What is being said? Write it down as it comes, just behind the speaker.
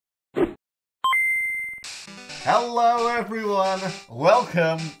Hello everyone,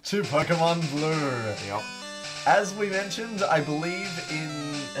 welcome to Pokemon Blue. Yep. As we mentioned, I believe in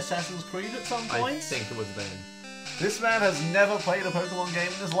Assassin's Creed at some point. I think it was then. This man has never played a Pokemon game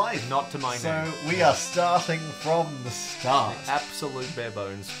in his life. Not to my name. So we are starting from the start. Absolute bare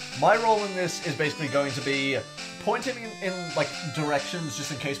bones. My role in this is basically going to be pointing in like directions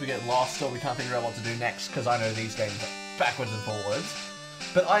just in case we get lost or we can't figure out what to do next, because I know these games backwards and forwards.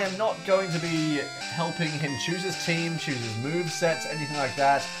 But I am not going to be helping him choose his team, choose his movesets, anything like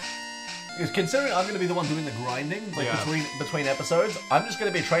that. Considering I'm going to be the one doing the grinding, like between episodes, I'm just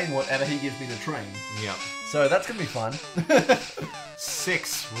going to be training whatever he gives me to train. Yep. So that's going to be fun.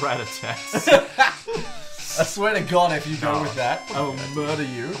 6 Rat-a-Tats. I swear to God, if you go with that, I will murder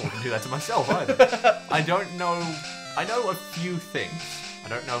you. I wouldn't do that to myself either. I don't know. I know a few things. I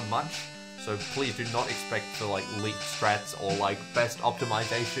don't know much. So please do not expect for like leaked strats or like best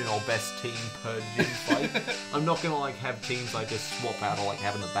optimization or best team per gym fight. I'm not gonna like have teams I just swap out or like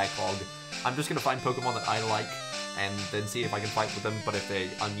have in the backlog. I'm just gonna find Pokemon that I like and then see if I can fight with them. But if they're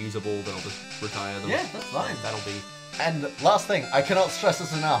unusable, then I'll just retire them. Yeah, that's fine. That'll be. And last thing, I cannot stress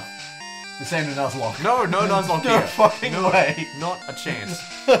this enough. This ain't a Nuzlocke. No Nuzlocke No here. fucking way. Not a chance.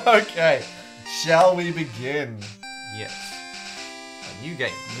 Okay, shall we begin? Yes. A new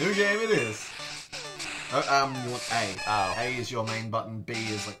game. New game it is. Oh, you want A. Oh. A is your main button, B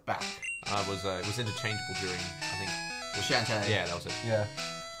is like back. It was interchangeable during, I think. Shantae. Yeah, that was it. Yeah.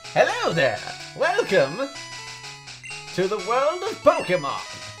 Hello there! Welcome to the world of Pokemon!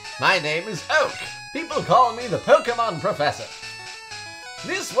 My name is Oak. People call me the Pokemon Professor.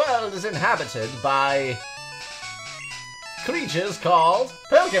 This world is inhabited by creatures called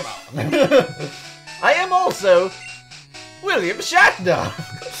Pokemon. I am also William Shatner.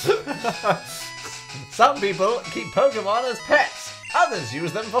 Some people keep Pokemon as pets. Others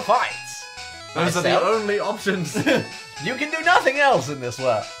use them for fights. Those are the only options. You can do nothing else in this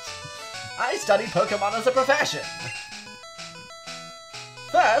world. I study Pokemon as a profession.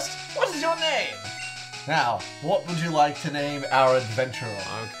 First, what is your name? Now, what would you like to name our adventurer?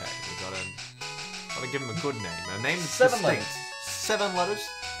 Okay, we gotta give him a good name. A name 7 distinct. letters. 7 letters.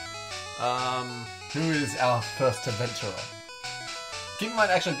 Who is our first adventurer? Keep in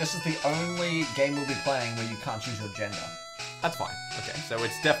mind, actually, this is the only game we'll be playing where you can't choose your gender. That's fine. Okay, so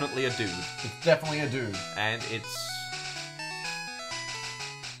it's definitely a dude. It's definitely a dude. And it's...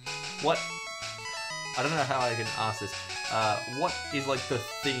 What? I don't know how I can ask this. What is, like, the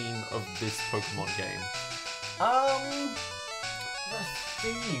theme of this Pokemon game? The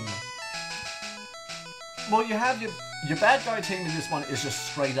theme. Well, you have your bad guy team in this one is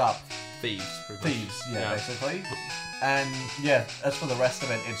just straight up Thieves. Pretty much. thieves, yeah, basically. And yeah, as for the rest of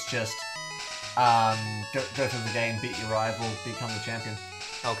it, it's just go through the game, beat your rival, become the champion.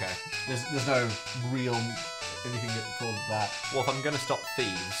 Okay. There's no real anything called that. Well, if I'm gonna stop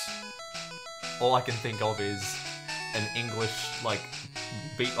thieves, all I can think of is an English, like,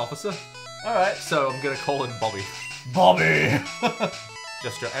 beat officer. Alright. So I'm gonna call him Bobby. Bobby!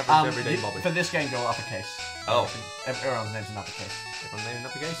 Just your average everyday Bobby. For this game, go uppercase. Oh. Everyone's name's an uppercase. Everyone named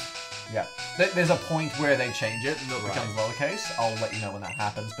uppercase? Yeah. There's a point where they change it and it becomes lowercase. I'll let you know when that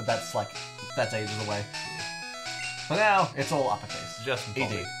happens, but that's ages away. For now, it's all uppercase. Just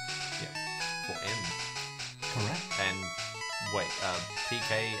Bobby. ED. Yeah. For M. Correct. And, wait,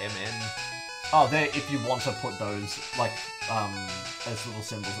 PK, MN? Oh, if you want to put those, like, as little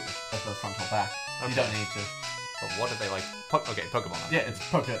symbols at the front or back. Okay. You don't need to. But what are they like? Okay, Pokemon. Yeah, it's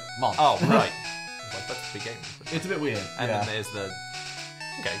Pokemon. Oh, right. Like, that's a big game. It's a bit weird. And then there's the...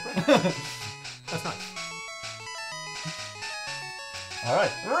 Okay, great. That's nice.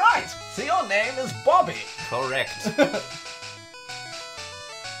 Alright. Right! So your name is Bobby. Correct.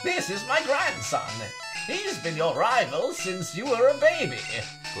 This is my grandson. He's been your rival since you were a baby.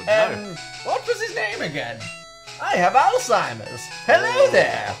 Good to know. What was his name again? I have Alzheimer's. Hello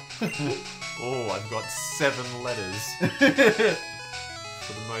there. Oh, I've got 7 letters.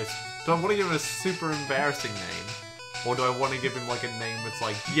 For the most... Do I want to give him a super embarrassing name? Or do I want to give him like a name that's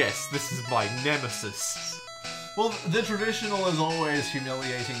like, yes, this is my nemesis? Well, the traditional is always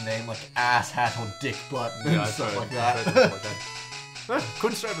humiliating name like ass hat or dick butt and stuff like that.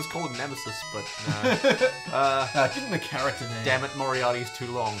 Couldn't straight up just call him Nemesis, but no. Give him a character name. Damn it, Moriarty's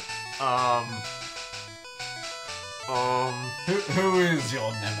too long. Who is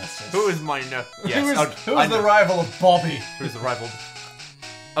your nemesis? Who is my Yes. Who is the rival of Bobby? Who's the rival?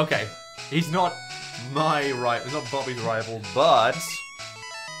 Okay, he's not my rival. He's not Bobby's rival, but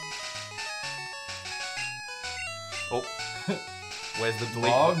oh, where's the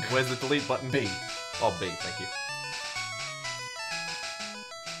delete? Where's the delete button? B. Oh, B. Thank you.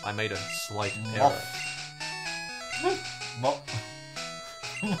 I made a slight error. Moffat.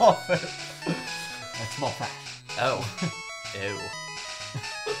 That's Moffat. Oh. Ew.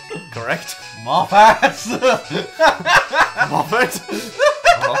 Correct? Moffat! Moffat?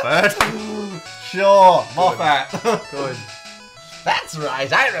 Moffat? Sure, Moffat. Good. That's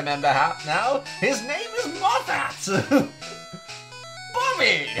right, I remember how now. His name is Moffat.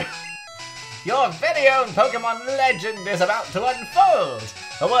 Bobby! Your very own Pokemon legend is about to unfold.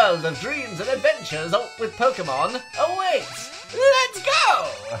 A world of dreams and adventures with Pokemon awaits. Let's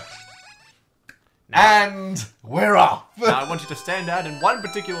go! And we're off. Now I want you to stand out in one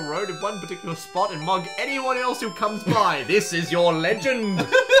particular road, in one particular spot, and mug anyone else who comes by. This is your legend.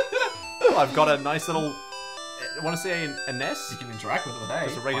 I've got a nice little... I want to say a NES? You can interact with it with A.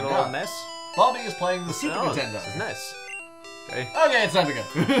 Just a regular old NES? Bobby is playing the Super Nintendo. It's NES. Okay. Okay, it's time to go.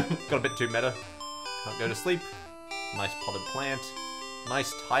 Got a bit too meta. Can't go to sleep. Nice potted plant.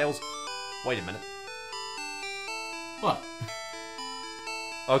 Nice tiles. Wait a minute. What?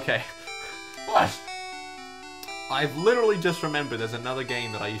 Okay. What? I've literally just remembered there's another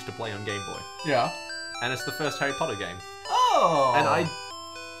game that I used to play on Game Boy. Yeah. And it's the first Harry Potter game. Oh! And I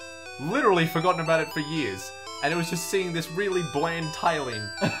literally forgotten about it for years. And it was just seeing this really bland tiling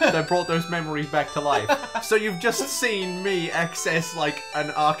that brought those memories back to life. So you've just seen me access, like, an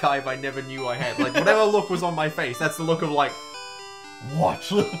archive I never knew I had. Like, whatever look was on my face, that's the look of, like... What?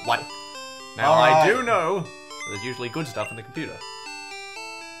 What? Now, I do know there's usually good stuff in the computer.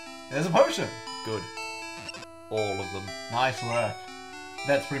 There's a potion. Good. All of them. Nice work.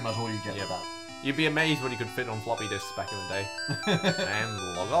 That's pretty much all you get Yep. with that. You'd be amazed what you could fit on floppy disks back in the day.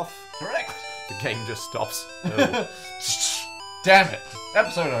 And log off. Correct. The game just stops. Oh. Damn it.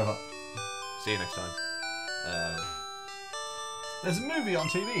 Episode over. See you next time. There's a movie on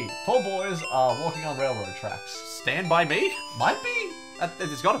TV. 4 boys are walking on railroad tracks. Stand By Me? Might be.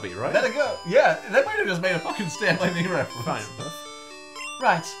 It's gotta be, right? Better go. Yeah, they might have just made a fucking Stand By Me reference. Fine.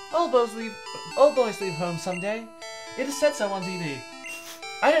 Right. All boys leave home someday. It is said so on TV.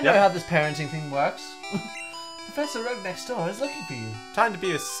 I don't know how this parenting thing works. Professor Rogue next door is looking for you. Time to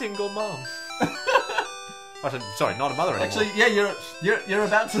be a single mom. Sorry, not a mother anymore. Actually, yeah, you're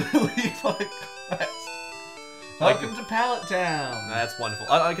about to leave like quest. Welcome to Pallet Town. That's wonderful.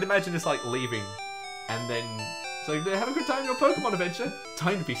 I can imagine just like leaving, and then it's like, have a good time in your Pokemon adventure.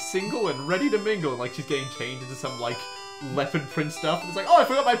 Time to be single and ready to mingle. And like she's getting changed into some like leopard print stuff, and it's like, oh, I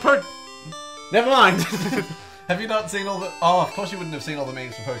forgot my Never mind. Have you not seen all the? Oh, of course you wouldn't have seen all the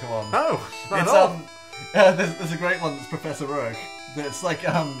memes for Pokemon. No, not It's at all. there's a great one that's Professor Rogue. It's like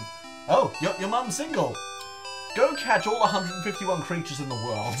oh, your mum's single. Go catch all 151 creatures in the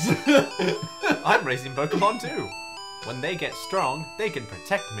world. I'm raising Pokemon too. When they get strong, they can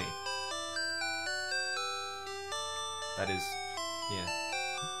protect me. That is, yeah.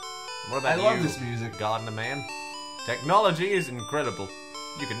 And what about you? I love this music. Gardener Man? Technology is incredible.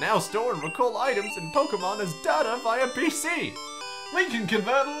 You can now store and recall items in Pokemon as data via PC. We can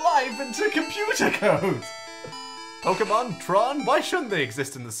convert life into computer code. Pokemon, Tron, why shouldn't they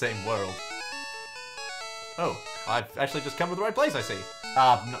exist in the same world? Oh, I've actually just come to the right place, I see.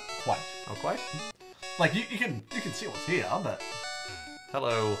 Not quite. Oh, quite? Like you can see what's here, but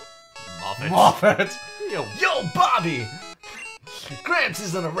Hello, Moffat. Moffat. Yo, Yo, Bobby. Gramps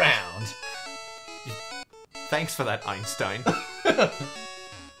isn't around. thanks for that, Einstein.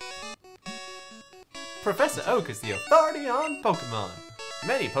 Professor Oak is the authority on Pokemon.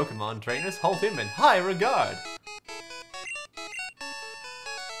 Many Pokemon trainers hold him in high regard.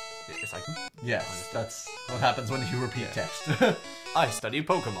 Yes, I can. Yes, that's what happens when you repeat text. I study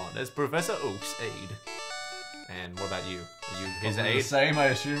Pokemon as Professor Oak's aide. And what about you? Are you his Probably aide? the same, I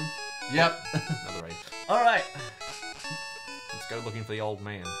assume. Yep. Another aide. All right. Let's go looking for the old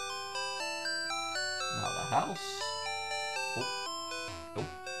man. Now the house. Oh.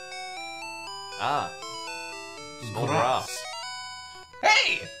 Ah. Small grass.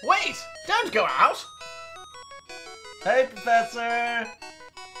 Hey, wait! Don't go out. Hey, Professor.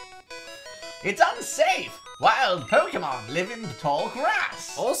 It's unsafe. Wild Pokemon live in tall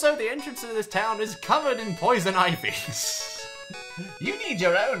grass. Also, the entrance to this town is covered in poison ivy. You need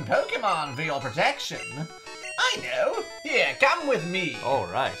your own Pokemon for your protection. I know. Here, come with me. All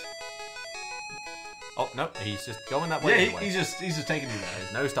right. Oh no, he's just going that way. Yeah, anyway. he's just taking you there.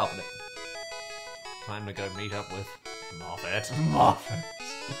 There's no stopping it. Time to go meet up with Moffat. Moffat.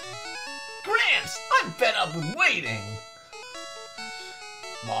 Gramps, I'm fed up with waiting.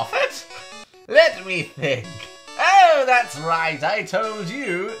 Moffat? Let me think. Oh, that's right. I told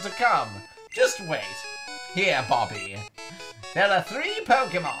you to come. Just wait. Here, Bobby. There are 3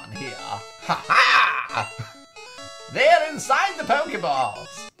 Pokemon here. Ha ha! They're inside the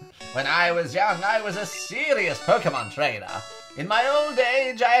Pokeballs. When I was young, I was a serious Pokemon trainer. In my old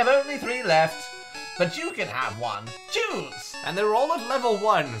age, I have only 3 left. But you can have one. Choose! And they're all at level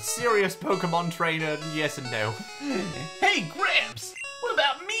 1. Serious Pokemon trainer, yes and no. Hey, Gramps! What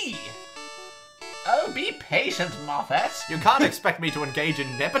about me? Oh, be patient, Moffat. You can't expect me to engage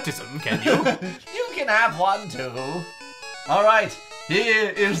in nepotism, can you? You can have one too. Alright, here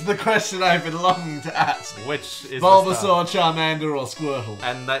is the question I've been longing to ask. Which is Bulbasaur, Charmander, or Squirtle?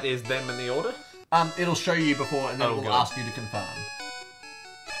 And that is them in the order? It'll show you before and then Oh, we'll good. ask you to confirm.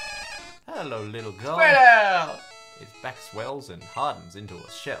 Hello, little girl. Squirtle! Its back swells and hardens into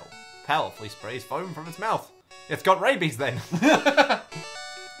a shell. Powerfully sprays foam from its mouth. It's got rabies then.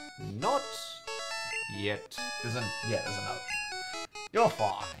 Not yet. There's a no. You're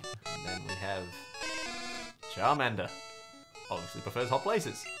fine. And then we have Charmander. Obviously prefers hot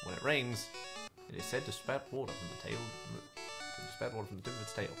places. When it rains, it is said to spout water from the tail. To spout water from the tip of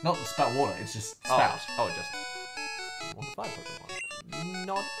its tail. Not spout water, it's just spout. Oh, it just 1 to 5 Pokemon.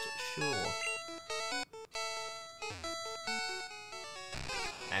 Not sure.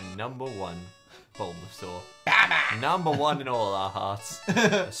 And number 1, Bulbasaur. Number 1 in all our hearts.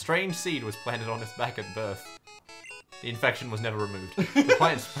 A strange seed was planted on its back at birth. The infection was never removed. The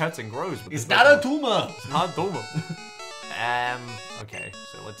plant sprouts and grows. With It's the not a tumor! It's not a tumor. Okay,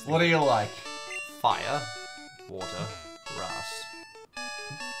 so let's What do you like? Fire, water, grass,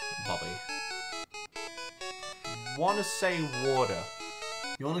 Bobby. Wanna say water.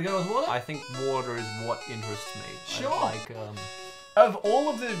 You want to go with water? I think water is what interests me. Sure. I like, Of all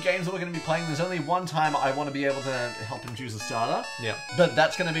of the games that we're going to be playing, there's only one time I want to be able to help him choose a starter. Yeah. But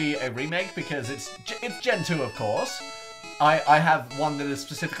that's going to be a remake because it's Gen 2, of course. I have one that is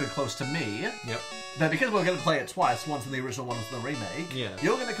specifically close to me. Yep. But because we're going to play it twice, once in the original, once in the remake, Yeah.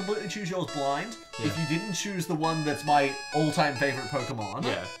 you're going to completely choose yours blind. Yeah. If you didn't choose the one that's my all-time favorite Pokemon,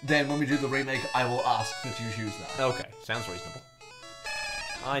 Yeah. then when we do the remake, I will ask that you choose that. Okay, sounds reasonable.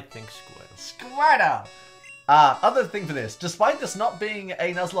 I think Squirtle. Squirtle! Other thing for this, despite this not being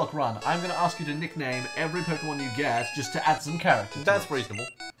a Nuzlocke run, I'm going to ask you to nickname every Pokemon you get just to add some character to That's it. reasonable.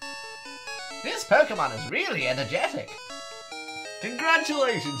 This Pokemon is really energetic.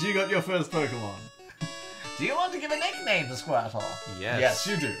 Congratulations, you got your first Pokemon. Do you want to give a nickname to Squirtle? Yes. Yes,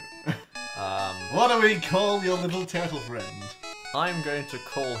 you do. What do we call your little turtle friend? I'm going to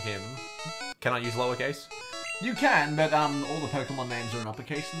call him... Can I use lowercase? You can, but all the Pokemon names are in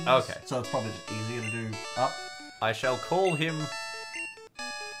uppercase. In this, Okay. So it's probably just easier to do up. I shall call him...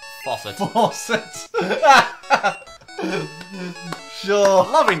 Faucet. Faucet. Sure.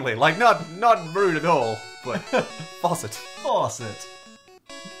 Lovingly, like not rude at all, but Faucet. Faucet.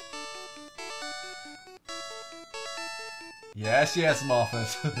 Yes, yes,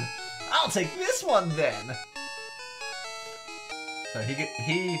 Moffat. I'll take this one then. So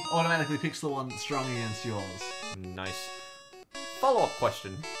he automatically picks the one that's strong against yours. Nice. Follow-up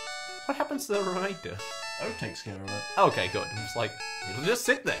question. What happens to the remainder? Oak takes care of it. Okay, good. It's like, it'll just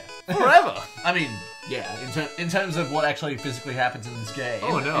sit there forever. I mean, yeah, in terms of what actually physically happens in this game,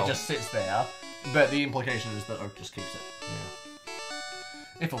 Oh, no. it just sits there. But the implication is that Oak just keeps it.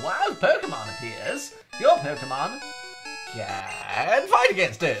 Yeah. If a wild Pokemon appears, your Pokemon can fight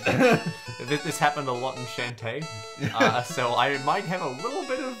against it. This happened a lot in Shantae, so I might have a little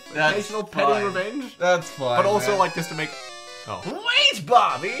bit of That's occasional fine. petty revenge. That's fine. But also, man. like, just to make... Oh. Wait,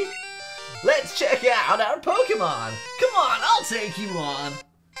 Bobby! Let's check out our Pokemon! Come on, I'll take you on!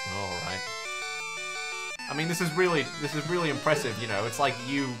 Alright. I mean, this is really impressive, you know. It's like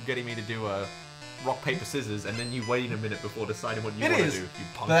you getting me to do a rock, paper, scissors, and then you waiting a minute before deciding what you want to do, you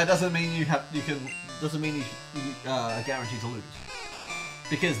punk. But that doesn't mean you are guaranteed to lose.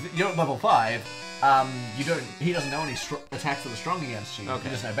 Because you're at level 5, he doesn't know any attacks that are strong against you. Okay. You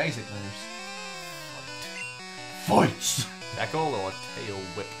just know basic moves. Fight! Tackle or tail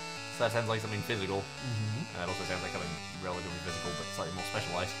whip. So that sounds like something physical. That also sounds like something relatively physical, but slightly more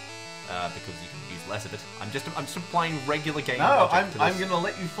specialized. Because you can use less of it. I'm just applying regular game No, logic to this. I'm gonna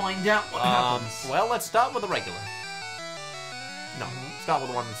let you find out what happens. Well, let's start with the regular. No, start with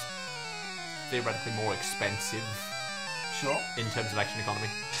the one that's theoretically more expensive Sure. in terms of action economy.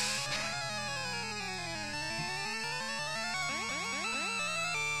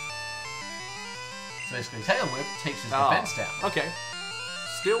 So basically, Tail Whip takes his defense down. Okay.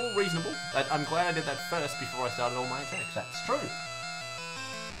 Still reasonable. I'm glad I did that first before I started all my attacks. That's true.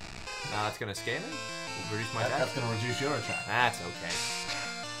 That's going to scare me. Will reduce my attack. That's gonna reduce your attack. That's okay.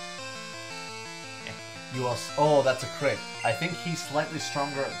 You are. Oh, that's a crit. I think he's slightly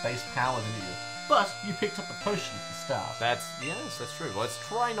stronger at base power than you. But you picked up the potion at the start. Yes, that's true. Let's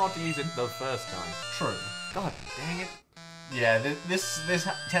try not to use it the first time. True. God dang it. Yeah, this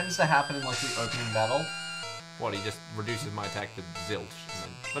tends to happen in like the opening battle. What, he just reduces my attack to zilch. And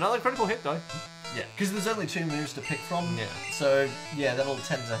then... Another critical hit, though. Yeah, because there's only 2 moves to pick from. Yeah. So, yeah, that'll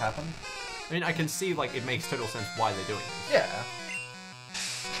tend to happen. I mean, I can see, like, it makes total sense why they're doing this. Yeah.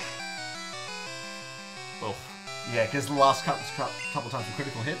 Oh. Yeah, because the last couple times were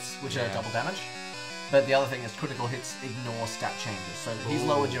critical hits, which are double damage. But the other thing is critical hits ignore stat changes. So he's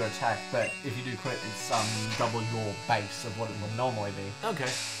lowered your attack, but if you do crit, it's double your base of what it would normally be. Okay.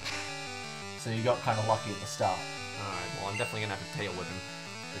 So you got kind of lucky at the start. Alright, well, I'm definitely going to have to tail whip him,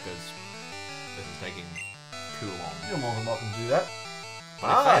 because this is taking too long. You're more than welcome to do that.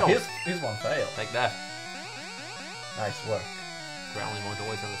 But here's one fail. Take that. Nice work. Growling won't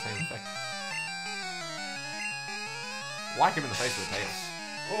always have the same effect. Whack him in the face with a tail.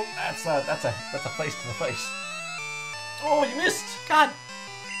 Oh, that's a face to the face. Oh, you missed! God!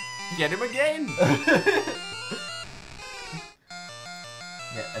 Get him again!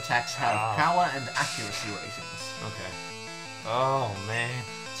 Yeah, attacks have power and accuracy ratings. Okay. Oh, man.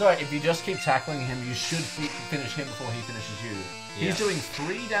 Sorry, if you just keep tackling him, you should finish him before he finishes you. Yeah. He's doing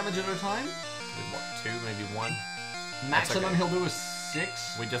 3 damage at a time. With what, 2, maybe 1? Maximum okay. he'll do is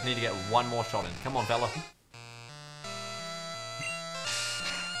 6. We just need to get 1 more shot in. Come on, fella.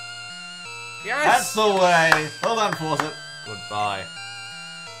 Yes! That's the way! Well done, Fawcett. Goodbye.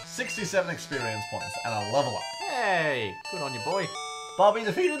 67 experience points and a level up. Hey! Good on you, boy. Bobby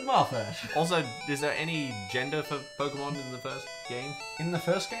defeated Moffat. Also, is there any gender for Pokemon in the first game? In the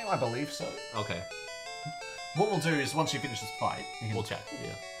first game, I believe so. Okay. What we'll do is, once you finish this fight, we'll check,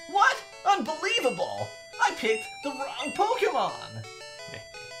 yeah. What? Unbelievable! I picked the wrong Pokemon!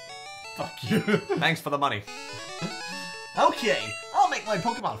 Fuck you. Thanks for the money. Okay, I'll make my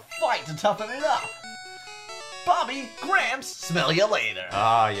Pokemon fight to toughen it up. Bobby, Gramps, smell you later.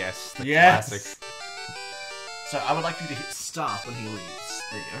 Ah, yes. The classic. So I would like you to hit start when he leaves.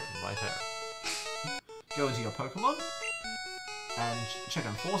 There you go. Right here. Go into your Pokemon and check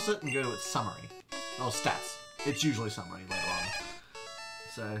on Fawcett and go to its summary. Or stats. It's usually summary later on.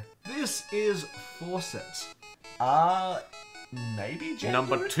 So this is Fawcett. Maybe gender?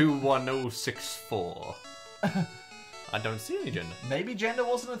 Number 21064. I don't see any gender. Maybe gender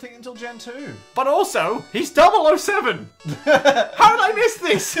wasn't a thing until Gen 2. But also, he's 007! How did I miss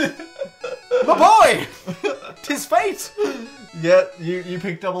this? My boy! 'Tis fate! Yeah, you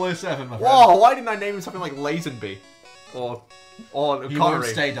picked 007, my friend. Whoa, why didn't I name him something like Lazenby? Or you won't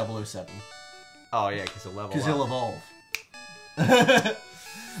stay 007. Oh yeah, because he'll level up. Because he'll evolve.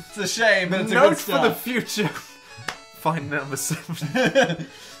 It's a shame, but it's a Note good start. for the future. Find number 7.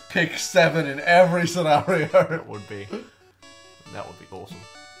 Pick 7 in every scenario. That would be awesome.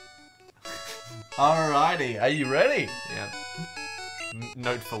 Alrighty, are you ready? Yeah.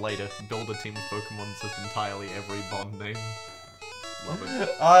 Note for later. Build a team of Pokemon just entirely every bond name. Love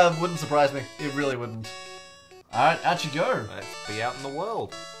it. Wouldn't surprise me. It really wouldn't. Alright, out you go. Let's be out in the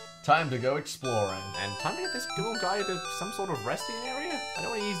world. Time to go exploring. And time to get this little guy to some sort of resting area? I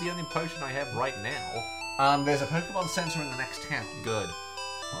don't want to use the only potion I have right now. There's a Pokemon Center in the next town. Good.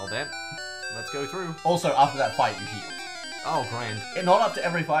 Well then, let's go through. Also, after that fight, you healed. Oh, grand. Not up to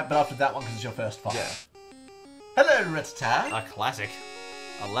every fight, but after that one, because it's your first fight. Yeah. Hello, Rattata. A classic.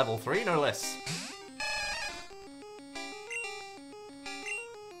 A level 3, no less.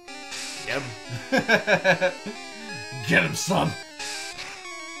 Get him. Get him, son.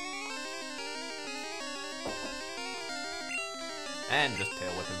 And just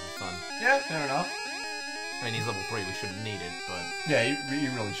tail whip him for fun. Yeah, fair enough. I mean, he's level 3, we shouldn't need it, but... Yeah, you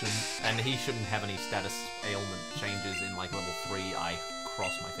really shouldn't. And he shouldn't have any status ailment changes in, like, level 3, I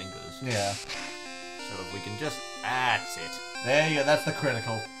cross my fingers. Yeah. So if we can just... That's it. There you go, that's the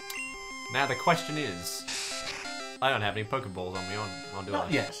critical. Now the question is... I don't have any Pokeballs on me, do I?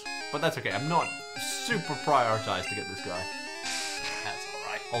 Not yet. But that's okay, I'm not super prioritized to get this guy. That's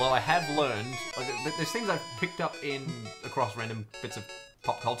alright. Although I have learned... Like, there's things I've picked up across random bits of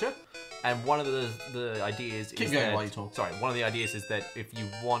pop culture. And one of the ideas Keep is going that... while you talk. Sorry, one of the ideas is that if you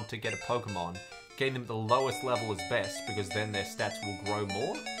want to get a Pokemon, getting them at the lowest level is best, because then their stats will grow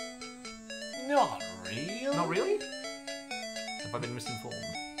more. Not really. Not really? Have I been misinformed?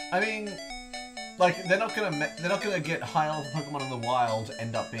 I mean, like they're not gonna get high level Pokemon in the wild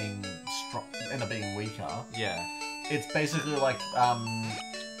end up being weaker. Yeah. It's basically like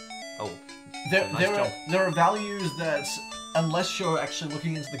Oh. There are values that, unless you're actually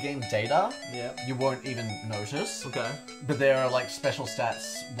looking into the game data, you won't even notice. Okay. But there are like special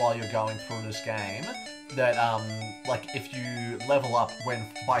stats while you're going through this game that like if you level up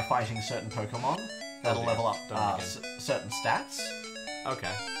by fighting certain Pokemon, that'll level up certain stats.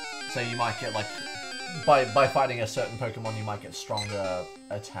 Okay. So you might get like by fighting a certain Pokemon, you might get stronger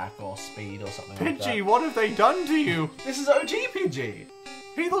attack or speed or something like that. Pidgey, what have they done to you? This is OG Pidgey.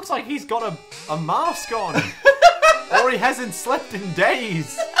 He looks like he's got a mask on. Or he hasn't slept in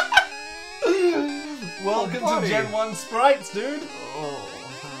days. Welcome to Gen 1 sprites, dude. Oh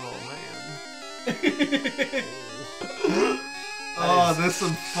man. Oh, there's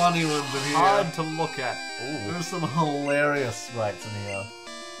some funny ones in here. Hard to look at. Ooh. There's some hilarious sprites in here.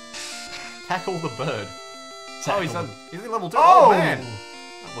 Tackle the bird. Tackle. He's in level 2. Oh! Oh man.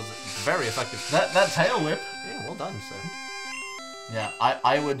 That was very effective. That tail whip. Yeah, well done, sir. Yeah,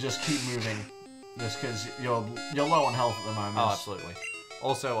 I would just keep moving, just because you're low on health at the moment. Oh, absolutely.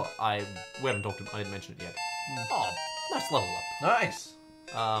 Also, I didn't mention it yet. Oh, nice level up. Nice.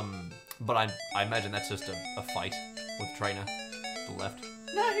 But I imagine that's just a fight with the trainer to the left.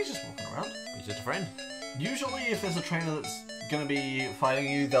 No, he's just walking around. He's just a friend. Usually, if there's a trainer that's gonna be fighting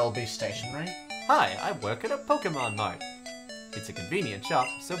you, they'll be stationary. Hi, I work at a Pokémon Mart. It's a convenient shop,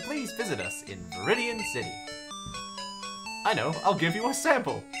 so please visit us in Viridian City. I know, I'll give you a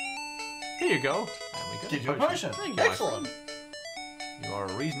sample. Here you go. And we got Give you a potion. Thank you, Excellent. You are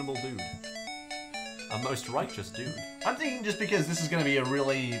a reasonable dude. A most righteous dude. I'm thinking just because this is gonna be a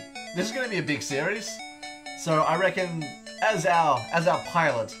big series, so I reckon as our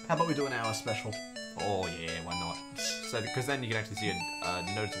pilot, how about we do an hour special? Oh yeah, why not? So, because then you can actually see a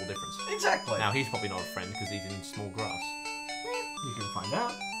noticeable difference. Exactly. Now he's probably not a friend because he's in small grass. You can find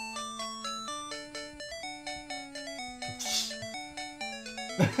out.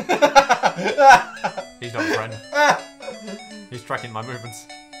 He's not a friend. He's tracking my movements.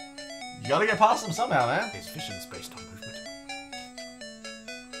 You gotta get past him somehow, man. His vision's based on movement.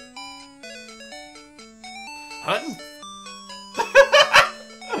 Hun?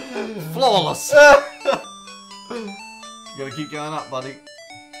 Flawless! You gotta keep going up, buddy.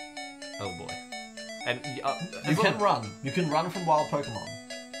 Oh boy. And You can run. You can run from wild Pokemon.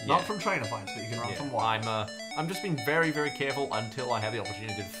 Not Yeah. from trainer fights, but you can run Yeah, from wild. I'm just being very, very careful until I have the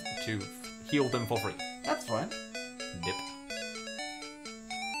opportunity to heal them for free. That's fine. Dip.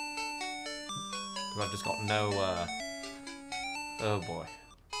 Because I've just got no, oh boy.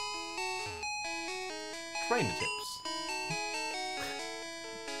 Trainer tips.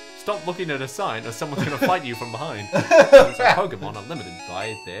 Stop looking at a sign or someone's going to fight you from behind. These Pokemon are limited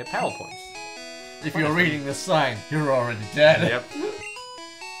by their power points. If you're reading this sign, you're already dead. Yep.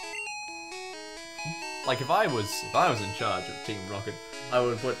 Like if I was in charge of Team Rocket, I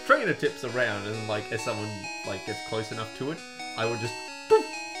would put trainer tips around, and like if someone like gets close enough to it, I would just boop,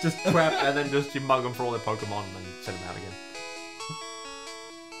 just trap and then just mug them for all their Pokemon and then send them out again.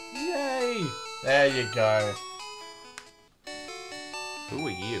 Yay! There you go. Who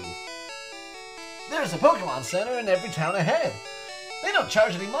are you? There's a Pokemon Center in every town ahead. They don't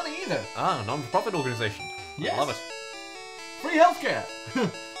charge any money either. Ah, non-profit organization. Yes. I love it. Free healthcare.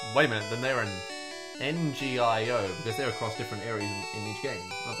 Wait a minute, then they're an NGIO because they're across different areas in each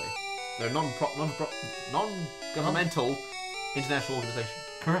game, aren't they? They're a non-governmental international organization.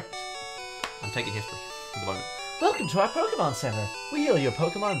 Correct. I'm taking history at the moment. Welcome to our Pokemon Center. We heal your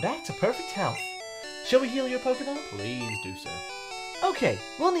Pokemon back to perfect health. Shall we heal your Pokemon? Please do so. Okay,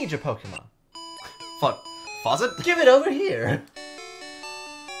 we'll need your Pokemon. Fuck. Faucet? Give it over here.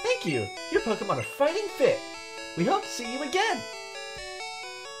 Thank you. Your Pokemon are fighting fit. We hope to see you again.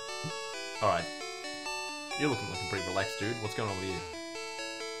 Alright. You're looking pretty relaxed, dude. What's going on with you?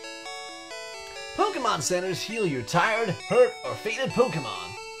 Pokemon Centers heal your tired, hurt, or fainted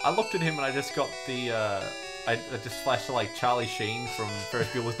Pokemon. I looked at him and I just got the, I just flashed to like Charlie Sheen from Ferris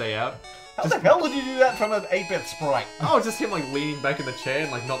Bueller's Day Out. How the hell did you do that from an 8-bit sprite? Oh, just him like leaning back in the chair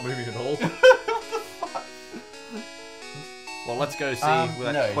and like not moving at all. Well, let's go see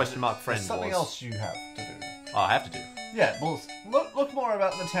where that question mark friend there's something was. else you have to do. Oh, I have to do. Yeah, well, look more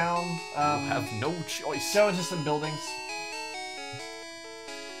about the town. I have no choice. Go into some buildings.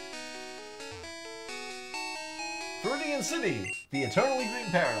 Viridian City, the eternally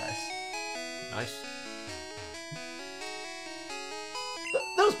green paradise. Nice.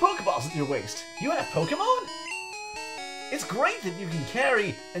 Those Pokeballs at your waist. You have Pokemon? It's great that you can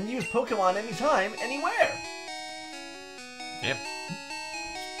carry and use Pokemon anytime, anywhere. Yep.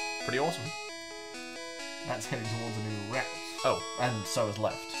 Pretty awesome. That's heading towards a new route. Oh. And so is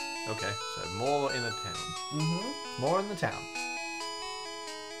left. Okay, so more in the town. Mm-hmm. More in the town.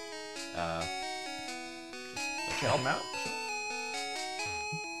 Just Check them out.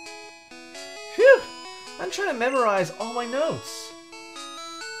 Phew! I'm trying to memorize all my notes.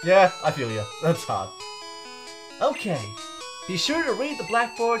 Yeah, I feel you. That's hard. Okay. Be sure to read the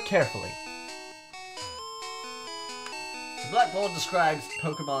blackboard carefully. The blackboard describes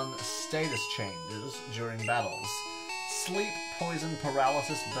Pokemon status changes during battles. Sleep, poison,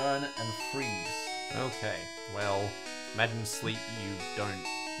 paralysis, burn, and freeze. Okay, well, imagine sleep,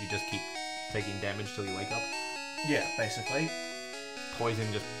 you just keep taking damage till you wake up. Yeah, basically. Poison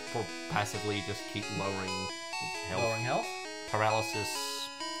just passively just keep lowering health. Lowering health. Paralysis,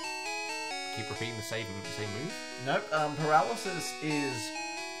 keep repeating the same move. Nope. Paralysis is,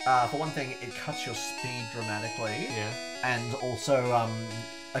 for one thing, it cuts your speed dramatically. Yeah. And also,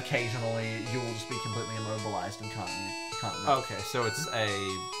 occasionally you'll just be completely immobilized and can't move. Okay, so it's a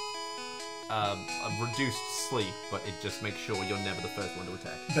reduced sleep, but it just makes sure you're never the first one to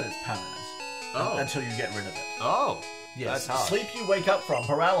attack. But it's permanent. Oh. Until you get rid of it. Oh. Yes. That's hard. Sleep you wake up from.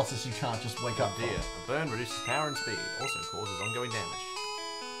 Paralysis you can't just wake up from. A burn reduces power and speed. Also causes ongoing damage.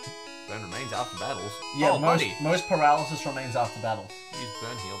 Burn remains after battles. Yeah, most paralysis remains after battles. Use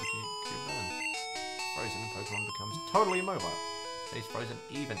burn heal to cure burn. Frozen, Pokemon becomes totally immobile. Stays frozen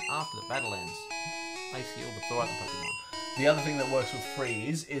even after the battle ends. Ice heal to thaw out the Pokemon. The other thing that works with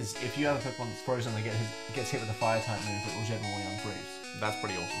freeze is if you have a Pokemon that's frozen and gets hit with a fire type move, it will generally unfreeze. That's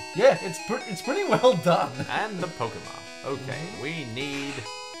pretty awesome. Yeah, it's pretty well done. And the Pokemon. Okay, we need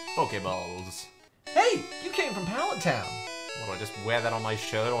Pokeballs. Hey, you came from Pallet Town. What, do I just wear that on my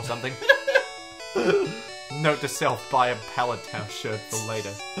shirt or something? Note to self, buy a Pallet Town shirt for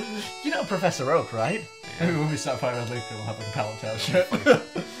later. You know Professor Oak, right? Yeah. Maybe when we start playing with Luke, we'll have a Pallet Town shirt.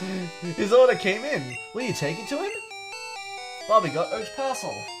 His order came in. Will you take it to him? Bobby got Oak's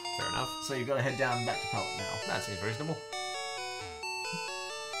parcel. Fair enough. So you've got to head down back to Pallet now. That seems reasonable.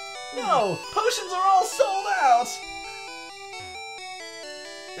 No! Potions are all sold out!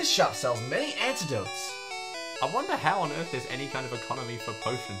 This shop sells many antidotes. I wonder how on earth there's any kind of economy for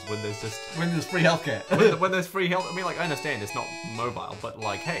potions when there's just... When there's free healthcare. when there's free health... I mean, like, I understand it's not mobile, but,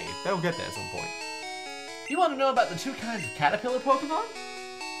 like, hey, they'll get there at some point. You want to know about the two kinds of caterpillar Pokemon?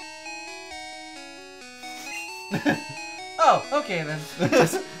 Oh, okay then.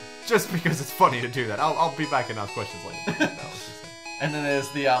 just because it's funny to do that. I'll be back and ask questions later. And then there's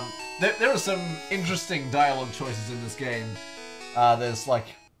the, there are some interesting dialogue choices in this game. There's like,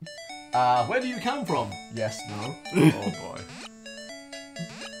 where do you come from? Yes, no. Oh boy.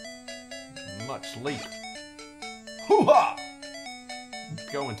 Much leap. Hoo-ha!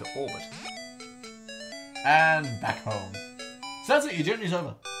 Go into orbit. And back home. So that's it, your journey's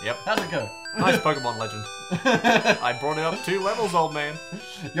over. Yep. How'd it go? Nice Pokemon legend. I brought it up 2 levels, old man.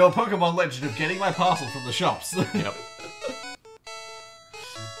 Your Pokemon legend of getting my parcel from the shops. Yep.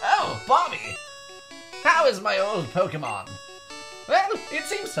 Oh, Bobby! How is my old Pokemon? Well, it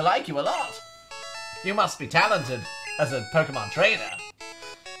seems to like you a lot. You must be talented as a Pokemon trainer.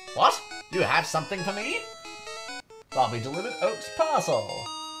 What? You have something for me? Bobby delivered Oak's parcel.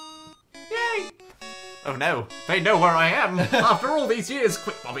 Yay! Oh no, they know where I am. After all these years,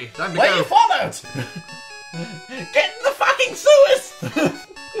 quick, Bobby, time to Where go. you followed? Get in the fucking sewers!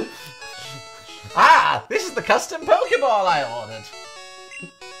 Ah, this is the custom Pokeball I ordered.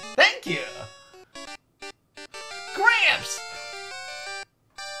 Thank you. Gramps!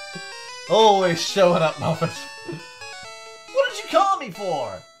 Always showing up, Muppet. What did you call me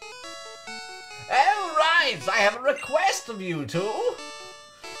for? Oh, right, I have a request of you two.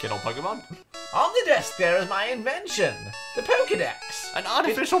 Get on Pokemon? On the desk there is my invention, the Pokedex. An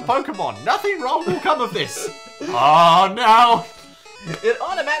artificial Pokemon. Nothing wrong will come of this. Oh no! It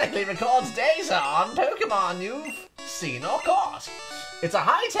automatically records data on Pokemon you've seen or caught. It's a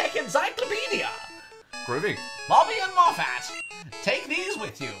high-tech encyclopedia. Groovy. Bobby and Moffat, take these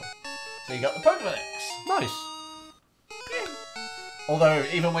with you. So you got the Pokedex. Nice. Although,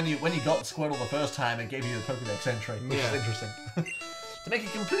 even when you got Squirtle the first time, it gave you the Pokedex entry, which is interesting. To make a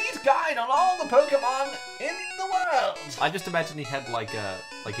complete guide on all the Pokemon in the world. I just imagine he had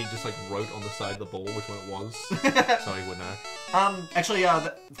he just wrote on the side of the ball which one it was, so he would know. Actually,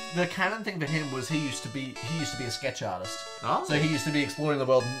 the canon thing for him was he used to be a sketch artist. Oh. So he used to be exploring the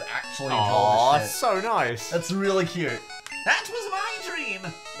world and actually draw Oh, this that's shit. so nice. That's really cute. That was my dream,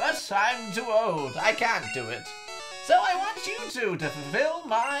 but I'm too old. I can't do it. So I want you two to fulfill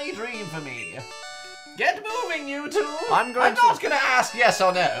my dream for me. Get moving, you two! I'm not gonna ask yes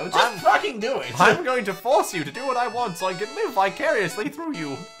or no. Just fucking do it. I'm going to force you to do what I want so I can live vicariously through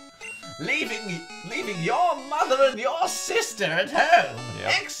you. Leaving your mother and your sister at home.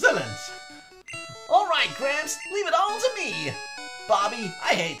 Yep. Excellent. All right, Gramps, leave it all to me. Bobby,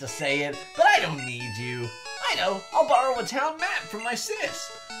 I hate to say it, but I don't need you. I know, I'll borrow a town map from my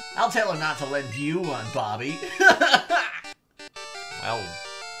sis. I'll tell her not to lend you one, Bobby. Well,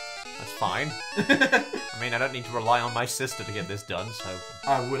 that's fine. I mean, I don't need to rely on my sister to get this done, so...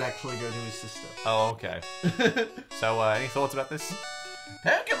 I would actually go to his sister. Oh, okay. So, any thoughts about this?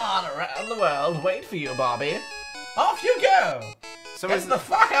 Pokemon around the world wait for you, Bobby. Off you go! So Get the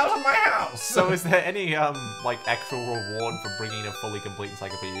fuck out of my house! So is there any, like, actual reward for bringing a fully complete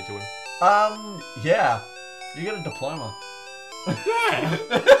encyclopedia to him? Yeah. You get a diploma. Yeah!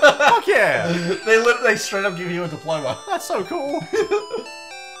 Fuck yeah! They straight up give you a diploma. That's so cool!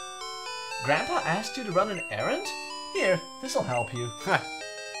 Grandpa asked you to run an errand? Here, this'll help you.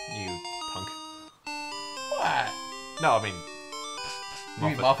 You punk. What? No, I mean... You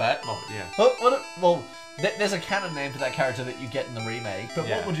mean Moffat? Moffat, yeah. Well, there's a canon name for that character that you get in the remake, but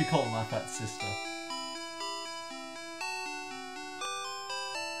Yeah. what would you call Moffat's sister?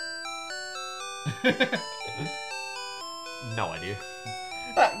 No idea.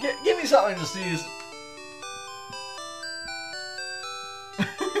 Give me something to use.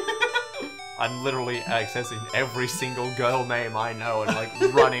 I'm literally accessing every single girl name I know and, like,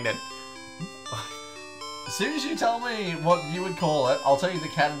 running it. As soon as you tell me what you would call it, I'll tell you the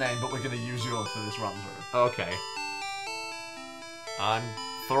canon name, but we're going to use yours for this run through. Okay.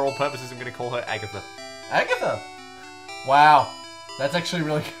 For all purposes, I'm going to call her Agatha. Agatha! Wow. That's actually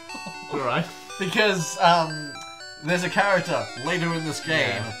really cool. Alright. Because, there's a character later in this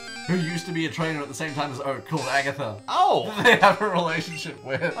game who used to be a trainer at the same time as Oak called Agatha. Oh! They have a relationship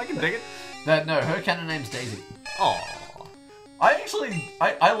with. I can dig it. No, her canon name's Daisy. Aw.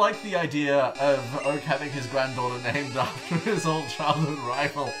 I like the idea of Oak having his granddaughter named after his old childhood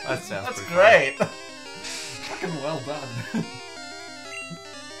rival. That sounds That's pretty great. Fucking well done.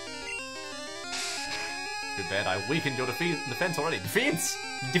 Too bad I weakened your defense already. Defense!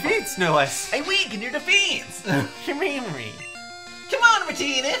 Defense, no less! I weaken your defense! You mean me? Come on,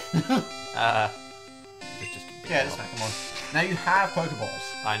 Martina! Just Yeah, just smack him on. Now you have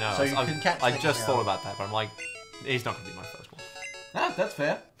Pokeballs. I know. So you can catch I things just now. thought about that, but I'm like, he's not going to be my first one. Ah, that's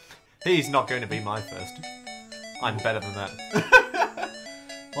fair. He's not going to be my first. I'm better than that.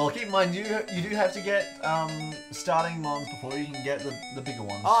 Well, keep in mind, you do have to get starting mons before you can get the bigger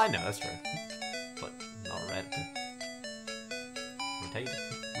ones. Oh, I know, that's true. But not red. Rotate.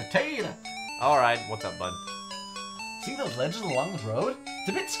 Potato! Alright, what's up, bud? See those ledges along the road? It's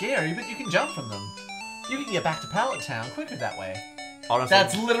a bit scary, but you can jump from them. You can get back to Pallet Town quicker that way. Honestly,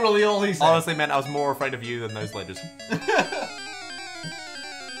 That's literally all he said. honestly, man, I was more afraid of you than those ledges.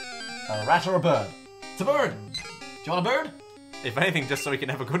 A rat or a bird? It's a bird! Do you want a bird? If anything, just so he can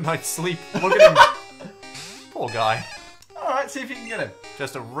have a good night's sleep. Look at him. Poor guy. Alright, see if you can get him.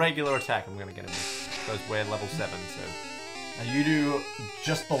 Just a regular attack I'm gonna get him with. Because we're level 7, so... And you do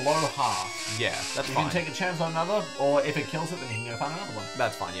just below half. Yeah, that's You fine. can take a chance on another, or if it kills it, then you can go find another one.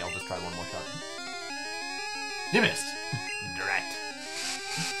 That's fine, yeah, I'll just try one more shot. You missed. Direct.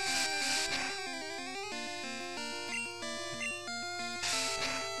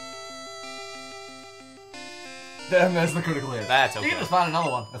 Then there's the critical hit. That's You okay. can just find another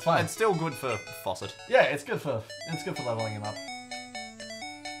one. That's fine. It's still good for Fawcett. Yeah, it's good for leveling him up.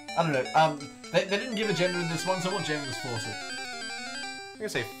 I don't know. They didn't give a gender in this one, so what gender is Fawcett? I'm gonna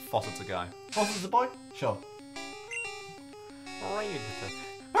say Fawcett's a guy. Fawcett's a boy? Sure. Right.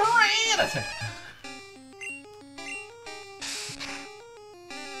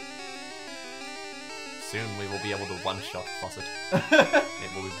 Soon we will be able to one-shot Fawcett.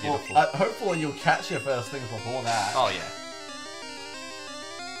 It will be beautiful. Well, hopefully you'll catch your first things before that. Oh, yeah.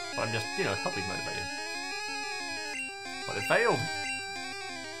 But I'm just, you know, helping motivate him. But it failed.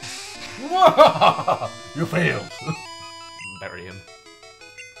 You failed. Bury him.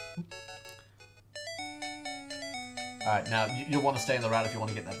 Alright, now you'll want to stay in the route if you want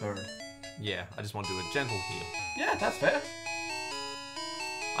to get that bird. Yeah, I just want to do a gentle heal. Yeah, that's fair.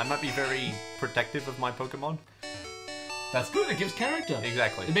 I might be very protective of my Pokemon. That's good, it gives character.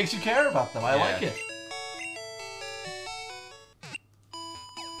 Exactly. It makes you care about them, I Yeah. like it.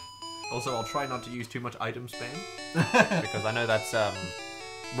 Also, I'll try not to use too much item spam. Because I know that's,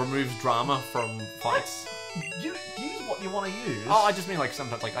 removes drama from fights. You use what you want to use. Oh, I just mean, like,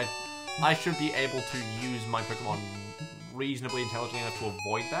 sometimes, like, I should be able to use my Pokemon reasonably intelligently enough to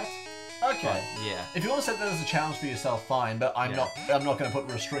avoid that. Okay. But, yeah. If you want to set that as a challenge for yourself, fine. But I'm Yeah. not going to put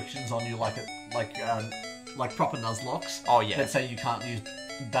restrictions on you like proper Nuzlocks. Oh, yeah. That say you can't use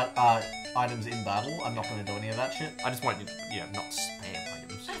that items in battle. I'm not going to do any of that shit. I just want you to, not spam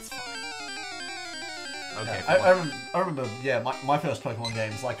items. That's fine. Okay. Yeah, I remember, yeah, my first Pokemon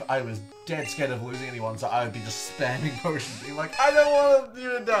games, like, I was dead scared of losing anyone, so I would be just spamming potions, being like, I don't want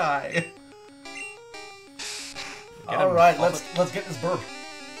you to die. Alright, let's get this burp.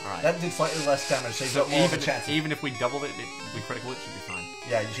 Alright. That did slightly less damage, so you've got more of a chance. Even if we doubled it, we critical it, should be fine.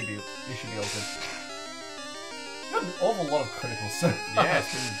 Yeah, you should be all good. You got an awful lot of criticals, so... Yeah,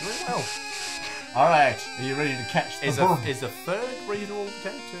 it's been doing well. Alright, are you ready to catch the bird? Is a third reasonable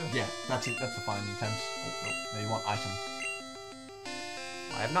attempt? Yeah, that's it. That's a fine attempt. Now you want item.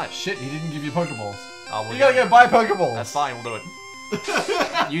 I have not. Shit, he didn't give you Pokeballs. Oh, You gotta go buy Pokeballs. That's fine, we'll do it.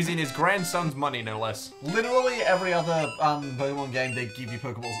 Using his grandson's money, no less. Literally every other Pokemon game, they give you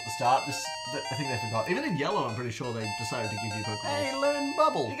Pokeballs at the start. I think they forgot. Even in Yellow, I'm pretty sure they decided to give you Pokeballs. Hey, learn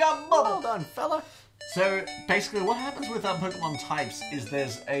Bubble. You got Bubble. Well done, fella. So, basically, what happens with Pokemon types is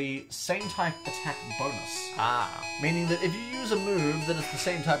there's a same type attack bonus. Ah. Meaning that if you use a move that is the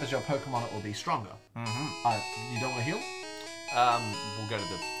same type as your Pokemon, it will be stronger. Mm-hmm. You don't want to heal? We'll go to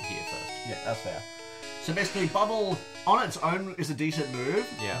the here first. Yeah, that's fair. So basically, Bubble, on its own, is a decent move,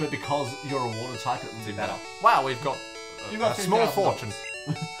 Yeah. but because you're a water type, it will be better. Wow, we've got You've got a small 3,000. fortune.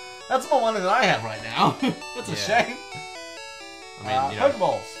 That's more money than I have right now. That's a Yeah. shame. I mean, you know,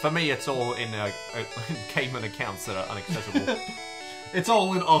 Pokeballs. for me, it's all in Cayman accounts that are inaccessible. It's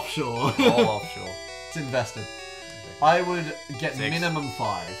all in offshore. All offshore. It's invested. I would get 6. minimum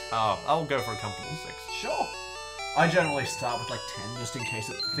 5. Oh, I'll go for a comfortable 6. Sure. I generally start with like 10 just in case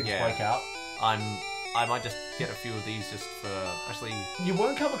things Yeah. break out. I might just get a few of these just for actually. You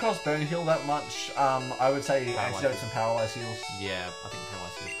won't come across Bone Heal that much. I would say Paralyze Antidotes and Paralyze Heals. Yeah, I think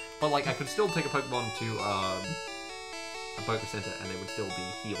Paralysis. But like, I could still take a Pokemon to a Poké Center, and they would still be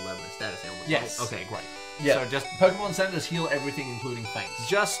healed over the status ailment. Yes. Okay, great. Yeah. So just Pokemon Centers heal everything, including faints.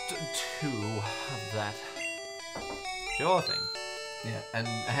 just 2 of that. Sure thing. Yeah, and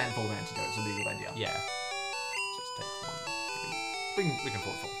a handful of antidotes would be a good idea. Yeah. Just take 1, 3. We can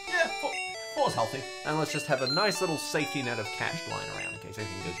afford 4. Yeah, 4's healthy. And let's just have a nice little safety net of cash lying around in case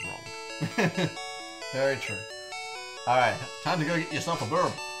anything goes wrong. Very true. Alright, time to go get yourself a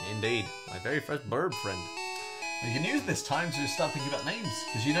burb. Indeed. My very first bird friend. You can use this time to start thinking about names,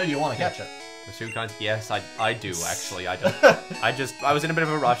 because you know you want to catch it. The 2 kinds. Yes, I do actually. I do. I was in a bit of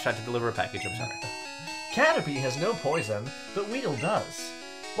a rush. I had to deliver a package. I'm sorry. Caterpie has no poison, but Weedle does.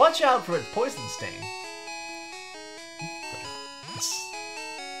 Watch out for its poison sting.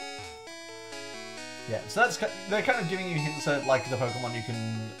 Yeah, so they're kind of giving you hints at like the Pokemon you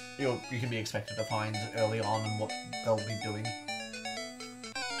can be expected to find early on and what they'll be doing,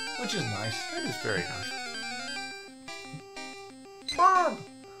 which is nice. It is very nice. Burb!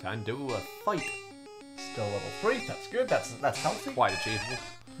 Time to do a fight. Still level 3. That's good. That's healthy. Quite achievable.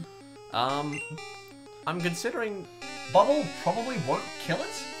 I'm considering. Bubble probably won't kill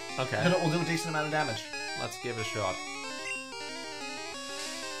it, Okay. but it will do a decent amount of damage. Let's give it a shot.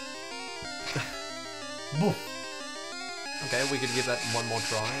 Boof. Okay, we could give that one more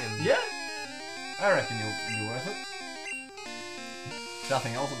try and. Yeah, I reckon you'll be worth it.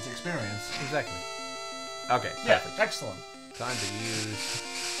 Nothing else, it's experience. Exactly. Okay. Yeah, Perfect. excellent. Time to use.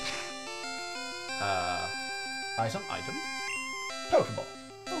 Item? Pokeball.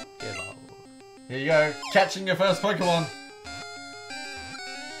 Pokeball. Pokeball. Here you go, catching your first Pokemon.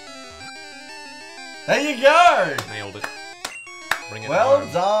 There you go! Nailed it. Bring it Well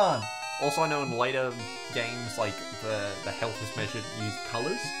home. done. Also, I know in later games, like the health is measured use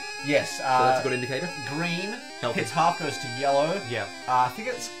colours, Yes, so that's a good indicator. green, Healthy. hits half goes to yellow. Yeah. I think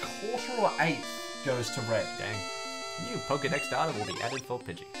it's quarter or eighth goes to red. Dang. New Pokédex data will be added for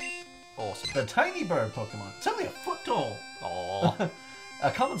Pidgey. Awesome. The tiny bird Pokemon. It's only a foot tall. Aww. A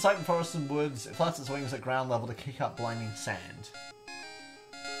common sight in forests and woods, it flaps its wings at ground level to kick up blinding sand.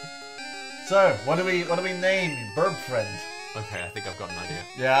 So, what do we name Bird Friend? Okay, I think I've got an idea.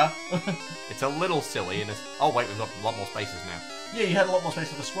 Yeah? It's a little silly, and it's. Oh wait, we've got a lot more spaces now. Yeah, you had a lot more space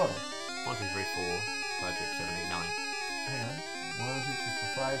for the Squirtle. 1, 2, 3, 4, 5, 6, 7, 8, 9. Hang on. 1, 2, 3,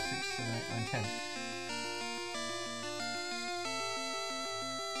 4, 5, 6, 7, 8, 9, 10.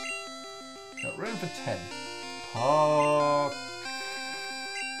 Got room for 10.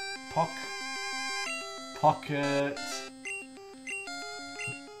 Pocket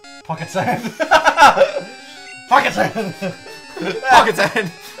sand. Pocket sand. Pocket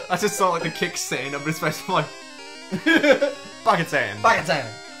sand! I just saw like the kick sand up his face. I'm like. Pocket sand. Pocket sand.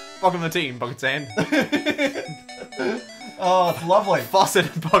 Welcome to the team, Pocket sand. Oh, it's lovely.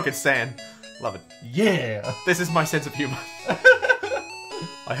 Faucet and Pocket sand. Love it. Yeah. This is my sense of humor.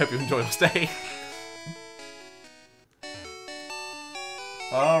 I hope you enjoy your stay.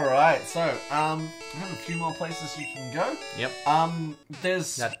 Alright, so, I have a few more places you can go. Yep.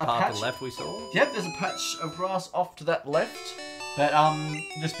 There's That a part patch. to the left we saw. Yep, there's a patch of grass off to that left. But,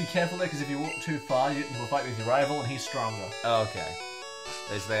 just be careful there, because if you walk too far, you get into a fight with your rival, and he's stronger. Okay.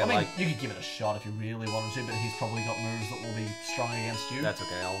 Is there I mean, like... you could give it a shot if you really wanted to, but he's probably got moves that will be strong against you. That's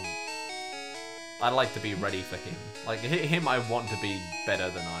okay, I'd like to be ready for him. Like, him I want to be better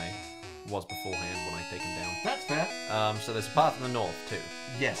than I was beforehand when I take him down. That's fair. So there's a path in the north too.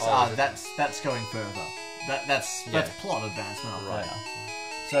 Yes, Oh, that's going further. That's plot advancement up Right. there.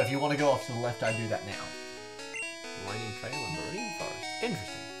 So if you want to go off to the left, I do that now. Winding trail and marine forest.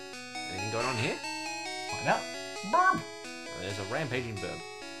 Interesting. Anything going on here? Find out. Burb! There's a rampaging bird.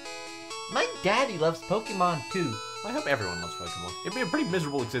 My daddy loves Pokemon too. I hope everyone loves Pokemon. It'd be a pretty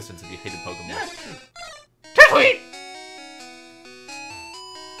miserable existence if you hated Pokemon. Yeah. Tweet!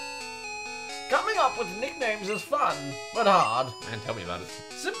 Coming up with nicknames is fun, but hard. Man, tell me about it.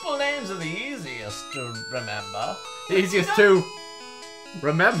 Simple names are the easiest to remember. Easiest to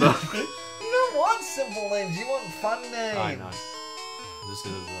remember. You don't want simple names, you want fun names. I know. This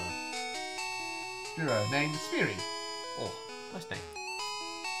is, Hero named Speary. oh, nice name.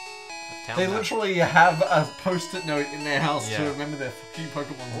 A town They map. literally have a post-it note in their house to Yeah. remember their fucking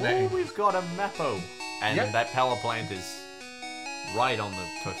Pokemon's Oh, name. we've got a Mappo. And Yep. that power plant is right on the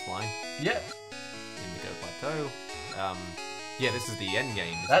coastline. Yep, Indigo Plateau. Yeah, this is the end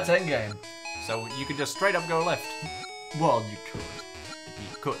game. isn't that's it? endgame. So you could just straight up go left. Well, you could.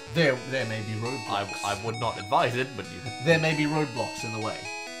 You could. There may be roadblocks. I would not advise it, but you. There may be roadblocks in the way.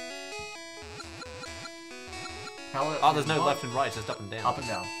 Oh, there's no left and right, just up and down. Up and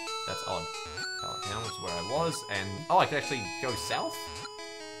down. That's odd. Pallet Town is where I was, and oh, I could actually go south.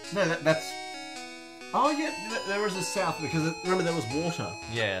 No, that's. Oh yeah, there is a south because remember there was water.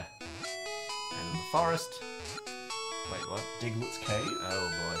 Yeah. And in the forest. Wait, what? Diglett's Cave,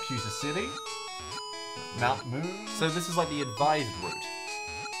 Oh boy. Pusa City, Mount Moon. So this is like the advised route.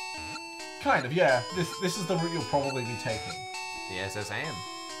 Kind of, yeah. This is the route you'll probably be taking. The SS Anne.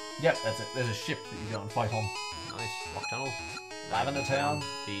 Yep, that's it. There's a ship that you go and fight on. Nice. Rock Tunnel. Lavender Town.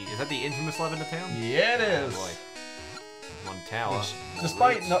 Is that the infamous Lavender Town? Yeah, it Oh is. boy. One tower. Which, more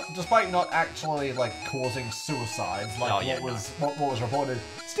despite routes. not actually like causing suicides like Oh, yeah, what was reported,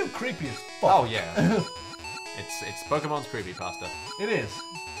 still creepy as fuck. Oh yeah. It's Pokemon's creepypasta. It is.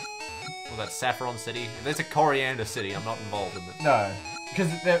 Was that Saffron City? If there's a Coriander City, I'm not involved in it. No, because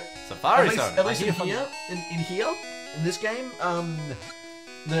they're Safari at Zone. least I in hear here, in this game,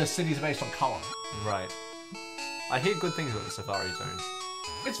 the cities are based on color. Right. I hear good things about the Safari Zone.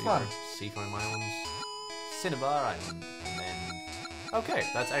 It's So fun. you've got Seafoam Islands, Cinnabar Island, and then... Okay,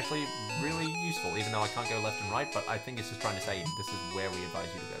 that's actually really useful, even though I can't go left and right, but I think it's just trying to say this is where we advise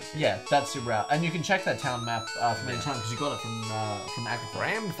you to go. Yeah, that's your route, and you can check that town map from any time because you got it from Agrify.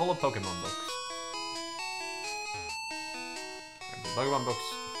 Crammed full of Pokemon books. Crammed full of Pokemon books.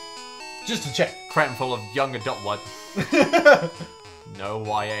 Just to check. Crammed full of young adult... What? No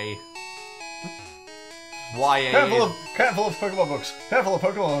YA. YA... Cram full of Pokemon books. Cram full of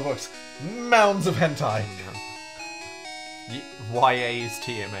Pokemon books. Mounds of hentai. YA is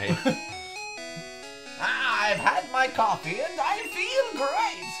TMA. I've had my coffee and I feel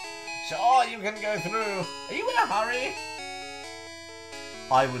great. Sure, you can go through. Are you in a hurry?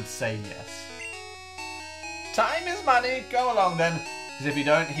 I would say yes. Time is money. Go along then. Because if you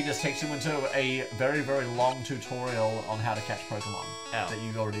don't, he just takes you into a very, very long tutorial on how to catch Pokemon that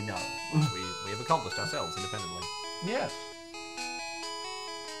you already know. we have accomplished ourselves independently. Yes.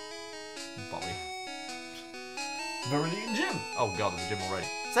 Bolly. Viridian Gym. Oh god, there's a gym already.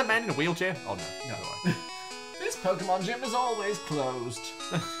 Is that man in a wheelchair? Oh no. No. Alright. This Pokemon gym is always closed.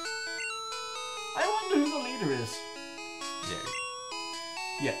 I wonder who the leader is. Yeah.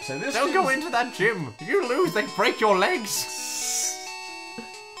 Yeah, so this Don't go gym's- into that gym. If you lose, they break your legs.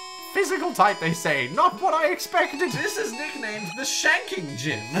 Physical type, they say. Not what I expected. This is nicknamed the Shanking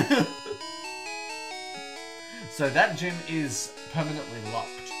Gym. So that gym is permanently locked.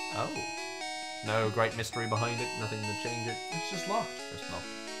 Oh. No great mystery behind it. Nothing to change it. It's just locked. Just locked.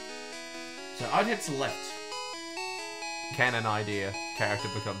 So I'd hit select. Canon idea. Character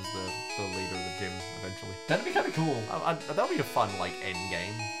becomes the leader of the gym eventually. That'd be kind of cool. That'll be a fun, like, end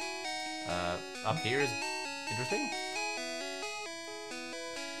game. Up here is interesting.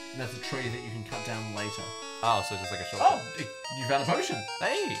 That's a tree that you can cut down later. Oh, so it's just like a shortcut. Oh, you found a potion.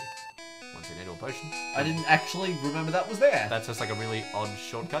 Hey! Once you need a potion. I didn't actually remember that was there. That's just like a really odd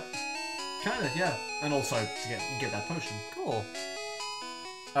shortcut. Kind of, yeah. And also to get that potion. Cool.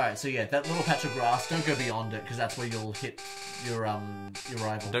 Alright, so yeah, that little patch of grass, don't go beyond it, because that's where you'll hit your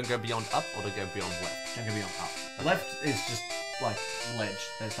rival. Don't go beyond up or don't go beyond left. Don't go beyond up. Left is just, like, ledge.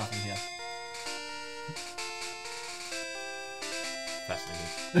 There's nothing here.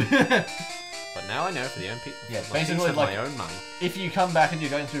 Fascinating. But now I know for the own people. Yeah, like, basically, peace of like- my own mind. If you come back and you're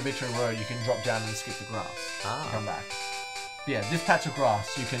going through Victory Road, you can drop down and skip the grass. Ah. Come back. But yeah, this patch of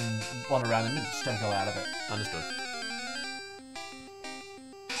grass, you can wander around and just don't go out of it. Understood.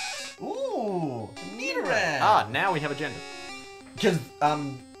 Ooh, Nidoran! Ah, now we have agenda. Because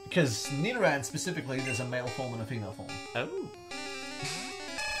Because Nidoran specifically, there's a male form and a female form. Oh.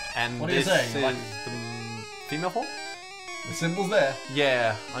 And What do you this say? is Like- the female form? The symbol's there.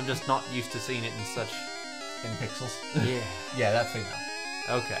 Yeah, I'm just not used to seeing it in such... In pixels. Yeah. Yeah, that's female.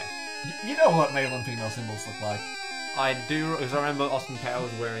 Okay. You know what male and female symbols look like. I do, because I remember Austin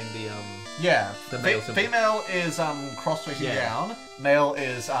Powers wearing the, Yeah. The male symbol. Female is cross-facing Yeah. down. Male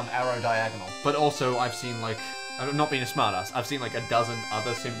is arrow diagonal. But also, I've seen, like... I'm not being a smartass. I've seen, like, a dozen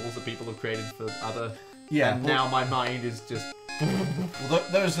other symbols that people have created for other... Yeah. And now my mind is just... Well,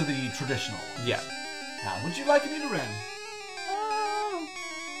 those are the traditional ones. Yeah. How would you like a Nidoran?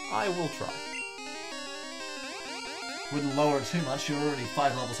 I will try. Wouldn't lower it too much, you're already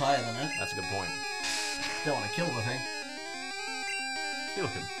 5 levels higher than it. That's a good point. Don't want to kill the thing. Kill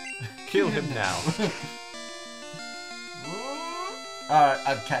him. Kill him now. Alright,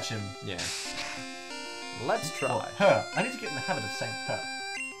 I'd catch him. Yeah. Let's try. Or her. I need to get in the habit of saying her.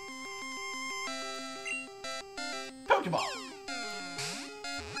 Pokeball!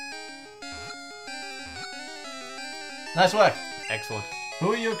 Nice work. Excellent.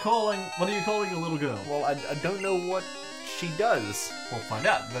 Who are you calling? What are you calling your little girl? Well, I don't know what she does. We'll find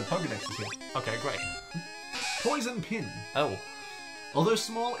out. The Pokedex is here. Okay, great. Poison Pin. Oh. Although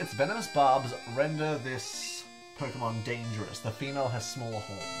small, its venomous barbs render this Pokemon dangerous. The female has smaller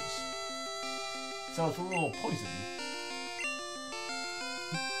horns. So it's a little poison.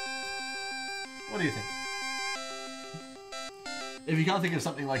 What do you think? If you can't think of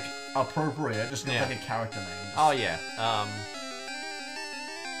something like appropriate, just go Yeah. like a character name. Oh, yeah.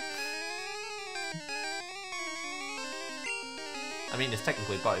 I mean, it's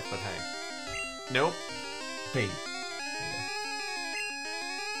technically both, but hey. Nope. B.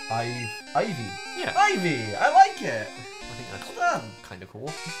 Ivy. Yeah. Ivy! I like it! I think that's Well done! kind of cool.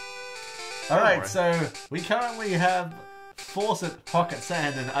 Alright, worry. so we currently have Fawcett, Pocket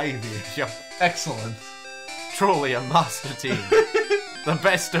Sand, and Ivy. Yep. Excellent. Truly a master team. The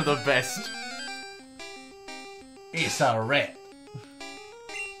best of the best. It's a rat.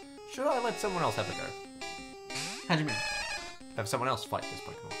 Should I let someone else have a go? How do you mean? Have someone else fight this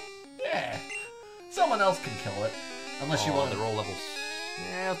Pokemon? Yeah. Someone else can kill it. Unless you Oh, want they're all levels.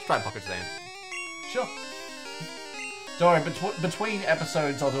 Yeah, let's try Pocket Sand. Sure. Don't worry, between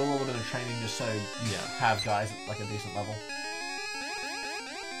episodes I'll do a little bit of training just so you have guys at like a decent level.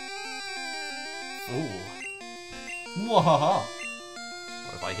 Ooh. Mwahaha.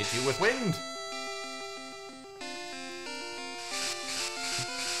 What if I hit you with wind?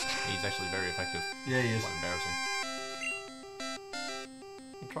 He's actually very effective. Yeah, he is. Quite embarrassing.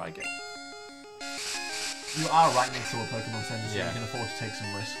 Try again. You are right next to a Pokemon Center, so Yeah. you can afford to take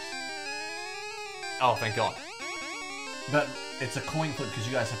some risks. Oh, thank God. But it's a coin flip because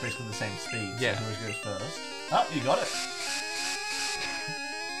you guys have basically the same speed. Yeah. So who goes first? Oh, you got it.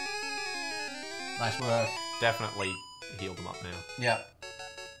 Nice work. Definitely healed him up now. Yeah.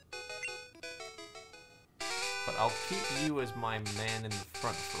 But I'll keep you as my man in the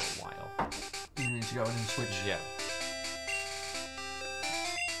front for a while. You need to go in and switch. Yeah.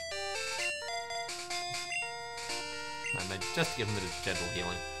 And then just give him a bit of gentle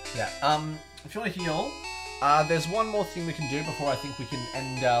healing. Yeah. If you want to heal, there's one more thing we can do before I think we can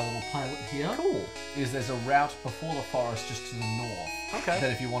end our little pilot here. Cool. Is there's a route before the forest just to the north. Okay.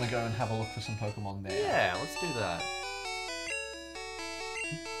 That if you want to go and have a look for some Pokemon there. Yeah, let's do that.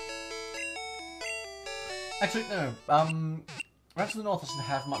 Actually, no. Route to the north doesn't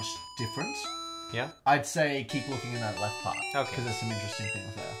have much different. Yeah? I'd say keep looking in that left part. Okay. Because there's some interesting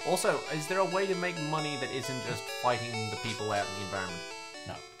things there. Also, is there a way to make money that isn't just fighting the people out in the environment?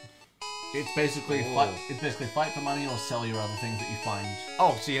 No. It's basically Ooh. fight. It's basically fight for money or sell your other things that you find.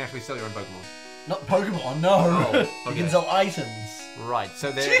 Oh, so you can actually sell your own Pokemon. Not Pokemon, no. Oh, You okay. can sell items. Right,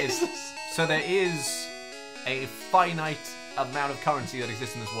 so there is a finite amount of currency that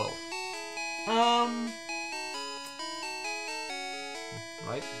exists in this world.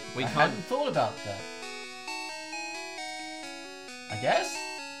 Right? We I can't... hadn't thought about that. I guess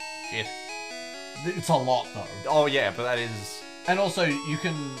Shit. it's a lot though, Oh yeah, but that is... and also you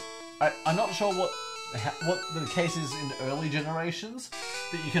can. I'm not sure what the case is in early generations,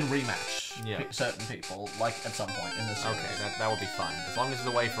 but you can rematch Yeah. certain people like at some point in the series. Okay, that would be fine. As long as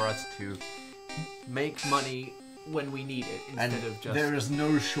there's a way for us to make money when we need it, And instead of just... there is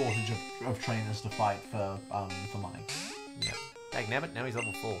no shortage of trainers to fight for money. Yeah. Dagnabbit, now he's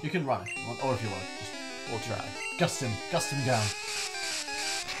level 4. You can run if you want, or if you want, just We'll try. gust him down.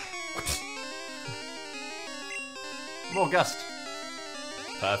 More gust.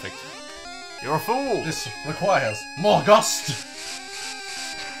 Perfect. You're a fool! This requires more gust.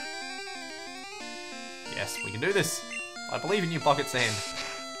 Yes, we can do this. I believe in you, Pocket Sand.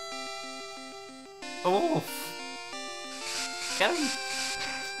 Oh. Get him.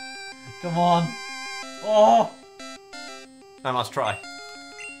 Come on. Oh. I must try.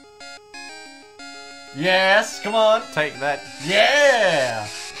 Yes, come on. Take that. Yeah.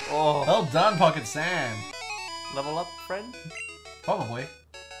 Oh. Well done, Pocket Sand. Level up, friend? Probably.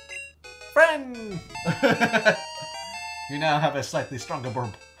 Friend! You now have a slightly stronger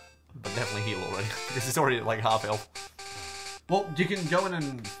burp. But definitely heal already, because it's already at like half health. Well, you can go in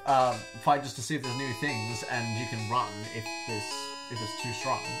and fight just to see if there's new things, and you can run if it's too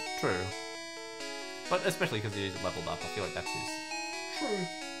strong. True. But especially because he's leveled up, I feel like that's his... True.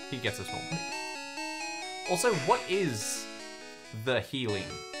 He gets a small break. Also, what is the healing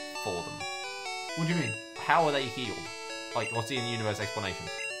for them? What do you mean? How are they healed? Like, what's the in-universe explanation?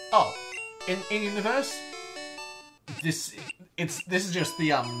 Oh, in universe, this is just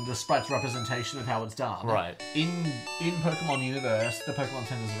the sprite's representation of how it's done. Right. In Pokemon universe, the Pokemon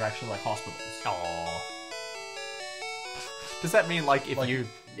centers are actually like hospitals. Oh. Does that mean like if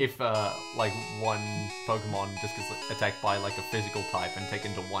like one Pokemon just gets attacked by like a physical type and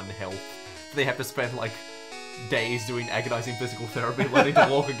taken to 1 health, they have to spend like days doing agonizing physical therapy, learning to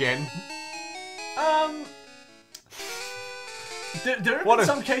walk again? There have been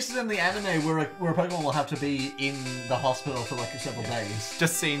some cases in the anime where a Pokemon will have to be in the hospital for like several days.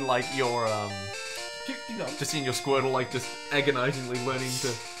 Just seeing like your just seeing your Squirtle like just agonizingly learning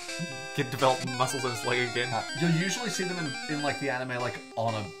to develop muscles in its leg again. You'll usually see them in like the anime like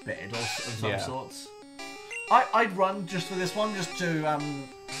on a bed of some sorts. I'd run just for this one, just to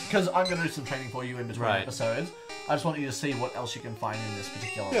because I'm going to do some training for you in between episodes. I just want you to see what else you can find in this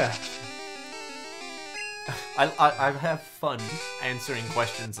particular. Yeah. I have fun answering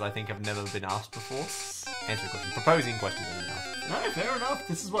questions that I think have never been asked before. Answering questions, proposing questions that have been asked before. No, fair enough.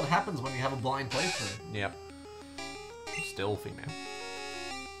 This is what happens when you have a blind playthrough. Yep. Still female.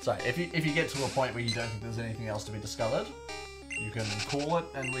 So, if you get to a point where you don't think there's anything else to be discovered, you can call it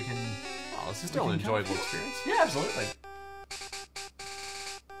and we can... Oh, this is still an enjoyable experience. Yeah, absolutely.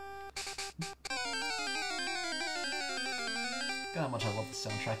 God, how much I love the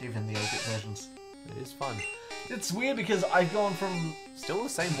soundtrack, even the 8-bit versions. It is fun. It's weird because I've gone from... Still the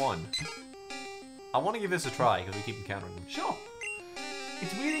same one. I want to give this a try because we keep encountering them. Sure.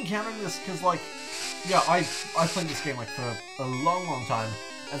 It's weird encountering this because, like... Yeah, I've played this game, like, for a long, long time.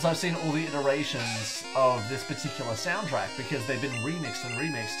 And so I've seen all the iterations of this particular soundtrack because they've been remixed and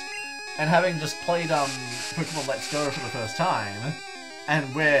remixed. And having just played Pokemon Let's Go for the first time,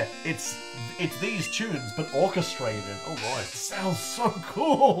 and where it's these tunes but orchestrated. Oh boy, it sounds so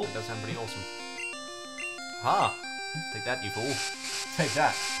cool. It does sound pretty awesome. Ha! Take that, you fool. Take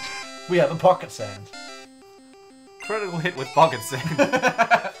that. We have a Pocket Sand. Critical hit with Pocket Sand.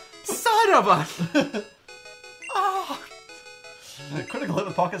 Son of a! Oh. Critical hit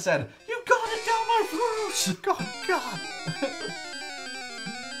with Pocket Sand. You got it down my throat! God.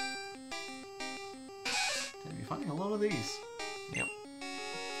 Gonna be finding a lot of these. Yep.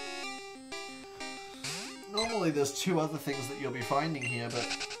 Normally there's 2 other things that you'll be finding here, but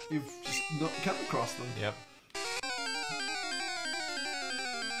you've just not come across them. Yep.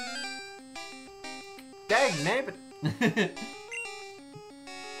 Dang, nabbit!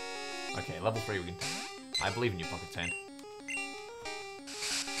 Okay, level 3 we can take. I believe in you, Pocket Sand.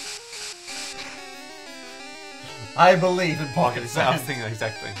 I believe in Pocket Sand. I was thinking the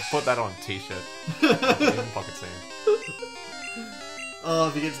exact thing. Put that on a t-shirt. I believe in Pocket Sand. Oh,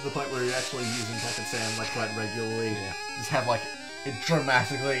 if you get to the point where you're actually using Pocket Sand like quite regularly, just have like it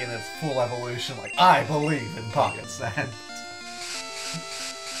dramatically in its full evolution, like I believe in Pocket Sand.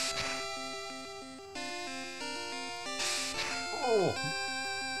 Oh.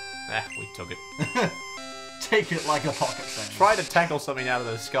 We took it. Take it like a Pocket Sand. Try to tackle something out of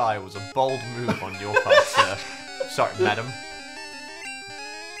the sky was a bold move on your part, sir. Sorry, madam.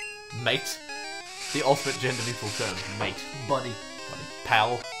 Mate. The ultimate gender neutral term. Mate. Buddy.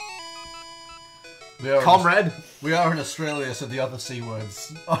 Pal. Comrade. We are in Australia, so the other C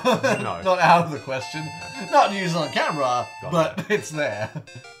words no. not out of the question. Not used on camera, but it's there.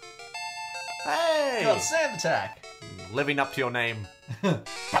 Hey! Got Sand Attack. Living up to your name.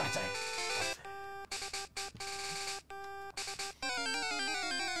 Pocket Sand.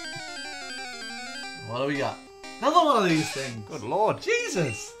 What do we got? Another one of these things. Good lord.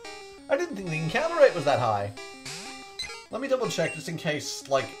 Jesus. I didn't think the encounter rate was that high. Let me double check just in case,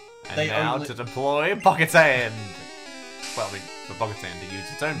 like, And they now only... to deploy Pocket Sand. Well, I mean, the Pocket Sand to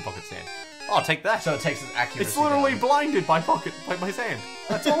use its own Pocket Sand. Oh, take that. So it takes its accuracy It's literally down. blinded by my sand.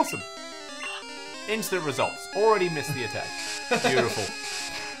 That's awesome. Instant results. Already missed the attack. Beautiful.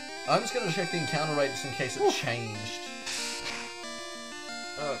 I'm just going to check the encounter rate just in case it changed.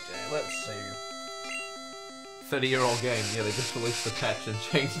 Okay, let's see. 30-year-old game. Yeah, they just released the patch and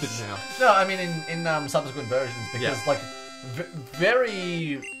changed it now. No, I mean in subsequent versions, because like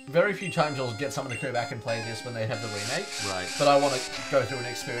very few times you'll get someone to go back and play this when they have the remake. Right. But I want to go through and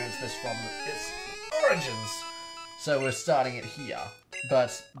experience this from its origins. So we're starting it here.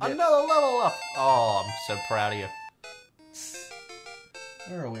 But another level up. Oh, I'm so proud of you.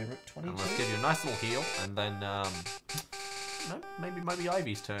 Where are we? 22? Let's give you a nice little heal, and then no, maybe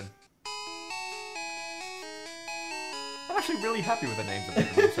Ivy's turn. I'm actually really happy with the names of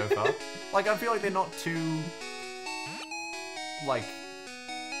these moves so far. Like, I feel like they're not too... Like,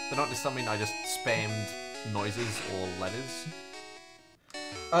 they're not just something I just spammed noises or letters.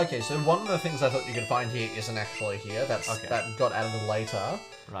 Okay, so one of the things I thought you could find here isn't actually here. That got added later.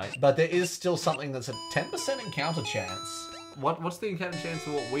 Right. But there is still something that's a 10% encounter chance. What's the encounter chance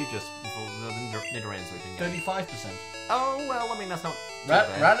for what we just... for the Nidorans we've been getting? 35%. Oh, well, I mean, that's not...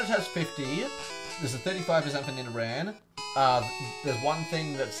 Raditz has 50. There's a 35% for Nidoran. There's one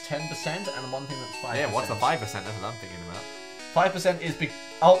thing that's 10% and one thing that's 5%. Yeah, what's the 5%? That's what I'm thinking about. 5% is...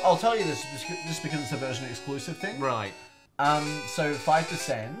 I'll tell you this just because it's a version exclusive thing. Right. So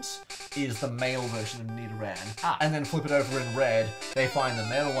 5% is the male version of Nidoran. Ah. And then flip it over in red, they find the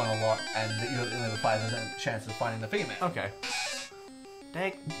male one a lot, and you have a 5% chance of finding the female. Okay.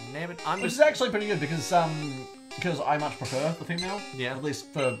 Dang, damn it. Which is actually pretty good because I much prefer the female. Yeah. At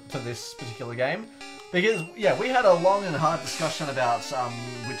least for this particular game. Because, yeah, we had a long and hard discussion about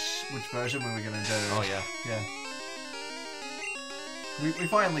which version we were going to do. Oh, yeah. Yeah. We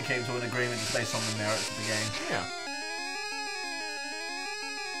finally came to an agreement just based on the merits of the game. Yeah.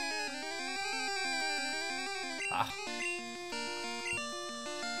 Ah.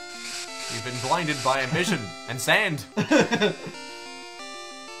 You've been blinded by ambition and sand.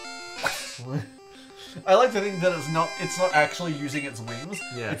 I like to think that it's not actually using its wings.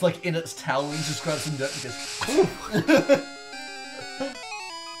 Yeah. It's like in its talons, just grabs some dirt and goes.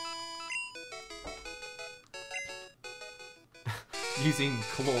 Using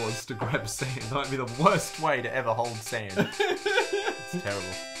claws to grab sand might be the worst way to ever hold sand. It's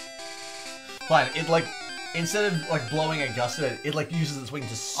terrible. Fine, it like instead of like blowing a gust of it, it like uses its wing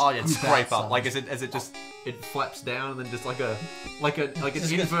to scrape up. Like as it just flaps down and then just like an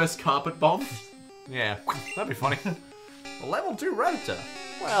inverse carpet bomb. Yeah, that'd be funny. Level 2 Rattata.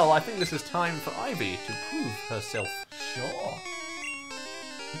 Well, I think this is time for Ivy to prove herself. Sure.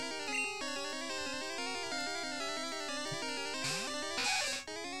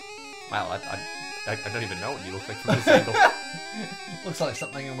 Wow, I don't even know what you look like from this angle. Looks like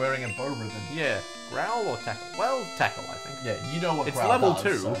something I'm wearing a bow ribbon. Yeah. Growl or tackle? Well, tackle, I think. Yeah, you know what it's growl level does,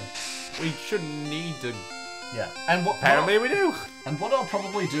 2. So. We shouldn't need to... Yeah. And apparently we do. And what I'll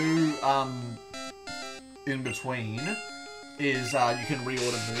probably do in between is you can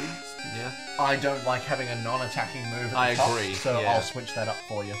reorder moves. Yeah. I don't like having a non-attacking move at the top, agree. so yeah. I'll switch that up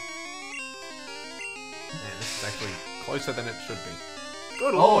for you. Yeah, this is actually closer than it should be.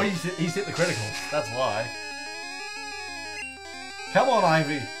 Good Oh, lord. he's hit the critical. That's why. Come on,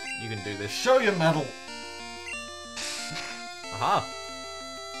 Ivy. You can do this. Show your mettle. Aha.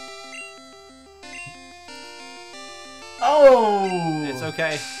 Oh! It's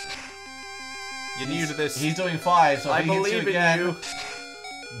okay. You're new to this. He's doing 5, so I if he hits believe you again, in you.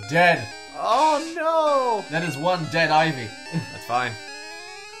 Dead. Oh no! That is one dead Ivy. That's fine.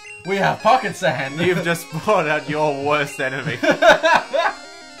 We have pocket sand. You've just brought out your worst enemy.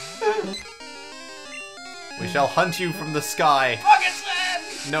 We shall hunt you from the sky. Pocket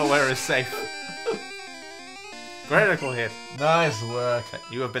sand! Nowhere is safe. Critical hit. Nice work.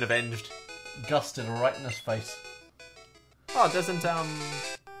 You have been avenged. Gusted right in his face. Oh, doesn't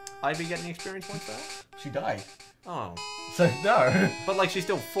Ivy get any experience points for that? She died. Oh. So no. But like she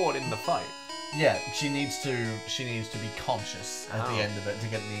still fought in the fight. Yeah, she needs to be conscious at the end of it to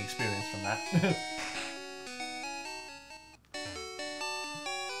get any experience from that.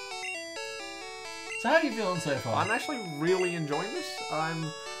 So how are you feeling so far? I'm actually really enjoying this.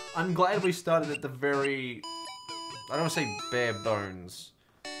 I'm glad we started at the very... I don't want to say bare bones.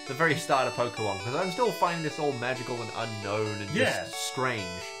 The very start of Pokemon, because I'm still finding this all magical and unknown and just strange.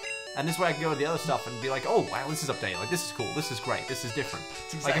 And this way I can go with the other stuff and be like, oh wow, this is updated. Like this is cool. This is great. This is different.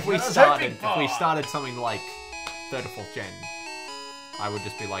 Exactly like if we started something like 3rd or 4th gen, I would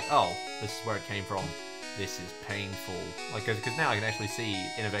just be like, oh, this is where it came from. This is painful. Like because now I can actually see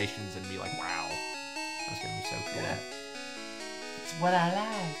innovations and be like, wow, that's gonna be so cool. Yeah. It's what I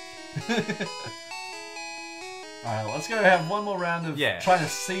like. Alright, let's go have one more round of trying to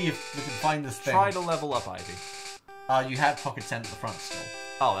see if we can find this thing. Try to level up, Ivy. You have pocket sand at the front still.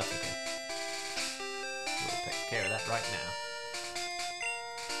 Oh, that's okay. We'll take care of that right now.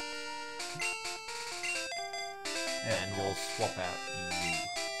 And we'll swap out you.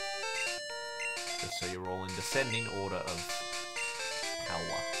 Just so you're all in descending order of power.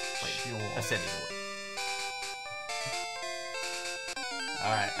 Wait, Sure. ascending order.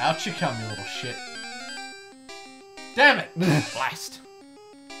 Alright, out you come, you little shit. Damn it! Blast!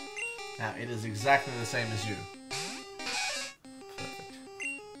 Now, it is exactly the same as you. Perfect.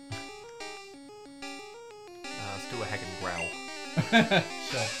 Let's do a heckin' growl.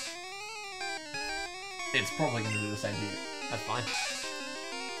 Sure. It's probably going to do the same to you. That's fine.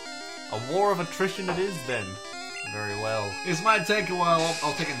 A war of attrition it is then. Very well. This might take a while.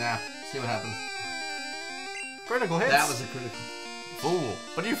 I'll take a nap. See what happens. Critical hits. That was a critical. Fool.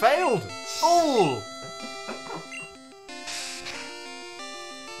 But you failed! Fool!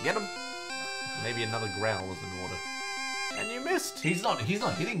 Get him. Maybe another growl was in order. And you missed! He's not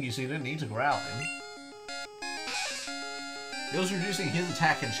hitting you, so you don't need to growl him. He was reducing his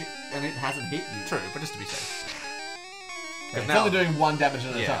attack and it hasn't hit you. True, but just to be safe. Okay, it's now- only doing 1 damage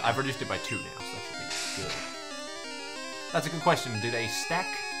at a Yeah, time. I've reduced it by 2 now, so that should be good. That's a good question. Do they stack?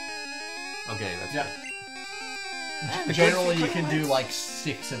 Okay, that's Yeah. good. And Generally, you good can do hits. like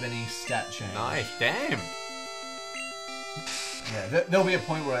 6 of any stat change. Nice, damn! Yeah, there'll be a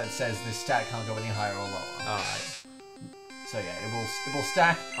point where it says this stat can't go any higher or lower. Alright. So yeah, it will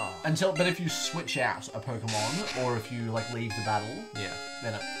stack Oh. until. But if you switch out a Pokemon or if you like leave the battle, Yeah.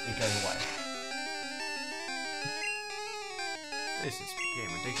 then it goes away. This is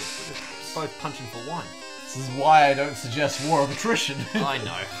getting ridiculous. We're just both punching for one. This is why I don't suggest War of Attrition. I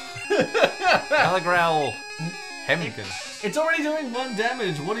know. Another growl. Hemington. It's already doing 1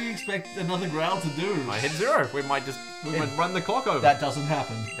 damage. What do you expect another growl to do? I hit 0. We might run the clock over. That doesn't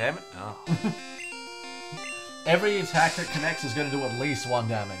happen. Damn it. Oh. Every attack that connects is going to do at least 1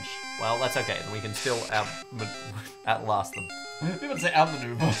 damage. Well, that's okay. We can still outlast them. We would say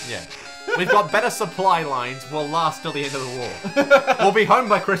outmaneuver. Yeah. We've got better supply lines. We'll last till the end of the war. We'll be home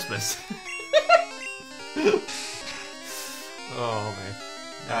by Christmas. Oh, man.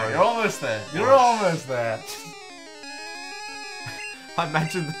 No, you're almost there. You're almost there. I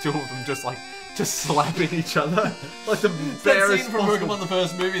imagine the two of them just slapping each other. Like the That barest scene from possible- Pokemon the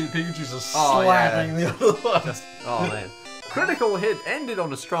first movie, the Pikachu's just Oh, slapping yeah. the other one. Oh, man. Critical hit ended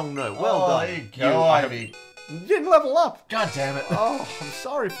on a strong note. Well done. There you go, Ivy. You didn't level up. God damn it. Oh, I'm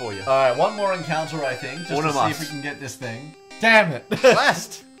sorry for you. Alright, one more encounter, I think, just One to of see us. if we can get this thing. Damn it.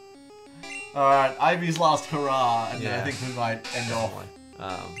 Last. Alright, Ivy's last hurrah, and then Yeah. I think we might end off.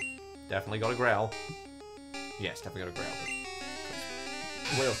 Definitely got a growl. Yes, definitely got a growl.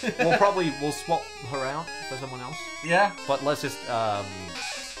 We'll swap her out for someone else. Yeah? But let's just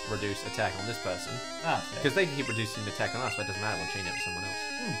reduce attack on this person. Ah, Because they can keep reducing attack on us, but it doesn't matter. We'll chain it to someone else.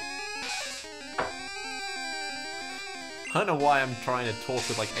 I don't know why I'm trying to talk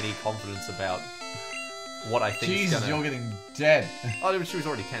with like any confidence about what I think is Jesus, gonna... you're getting dead. Oh, she was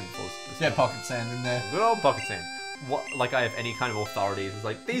already 10 before this. Dead pocket sand in there. Good old pocket sand. What, like I have any kind of authority. It's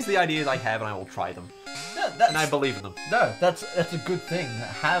like, these are the ideas I have and I will try them. No, And I believe in them. No, that's a good thing.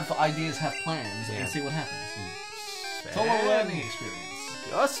 Have ideas, have plans, Yeah. and see what happens. It's all a learning experience.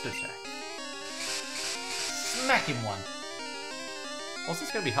 Just attack. Smack him one. Also,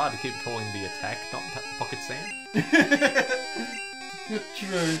 it's going to be hard to keep calling the attack, not pocket sand.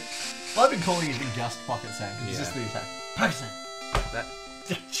 True. Well, I've been calling it just pocket sand, because it's just the attack. Pocket sand. That.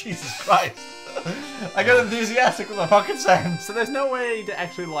 Jesus Christ. I got enthusiastic with my pocket sand. So there's no way to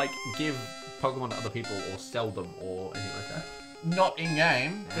actually, like, give Pokemon to other people or sell them or anything like that? Not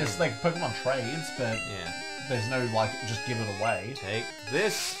in-game. There's, like, Pokemon trades, but Yeah. there's no, like, just give it away. Take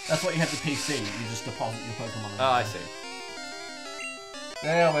this. That's what you have the PC. You just deposit your Pokemon. Oh, I see.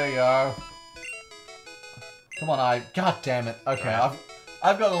 There we go. Come on, God damn it. Okay, Right.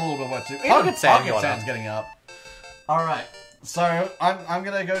 I've got a little bit of work to do. Pocket sand Pocket going sand's up. getting up. Alright, so I'm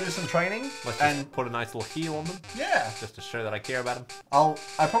gonna go do some training. Let's just and put a nice little heal on them, yeah, just to show that I care about them.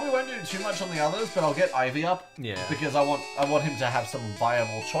 I probably won't do too much on the others, but I'll get Ivy up. Yeah. Because I want him to have some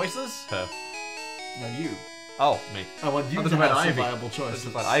viable choices. Her. No, you. Oh, me. I want you I to thought have about some Ivy. viable It's choices.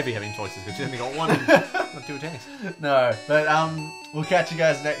 about Ivy having choices, because she's only got one and not 2 attacks. No, but we'll catch you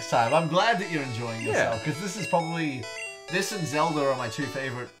guys next time. I'm glad that you're enjoying yourself, because this is probably... This and Zelda are my 2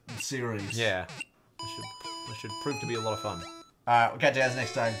 favorite series. Yeah. It should prove to be a lot of fun. Alright, we'll catch you guys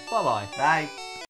next time. Bye-bye. Bye.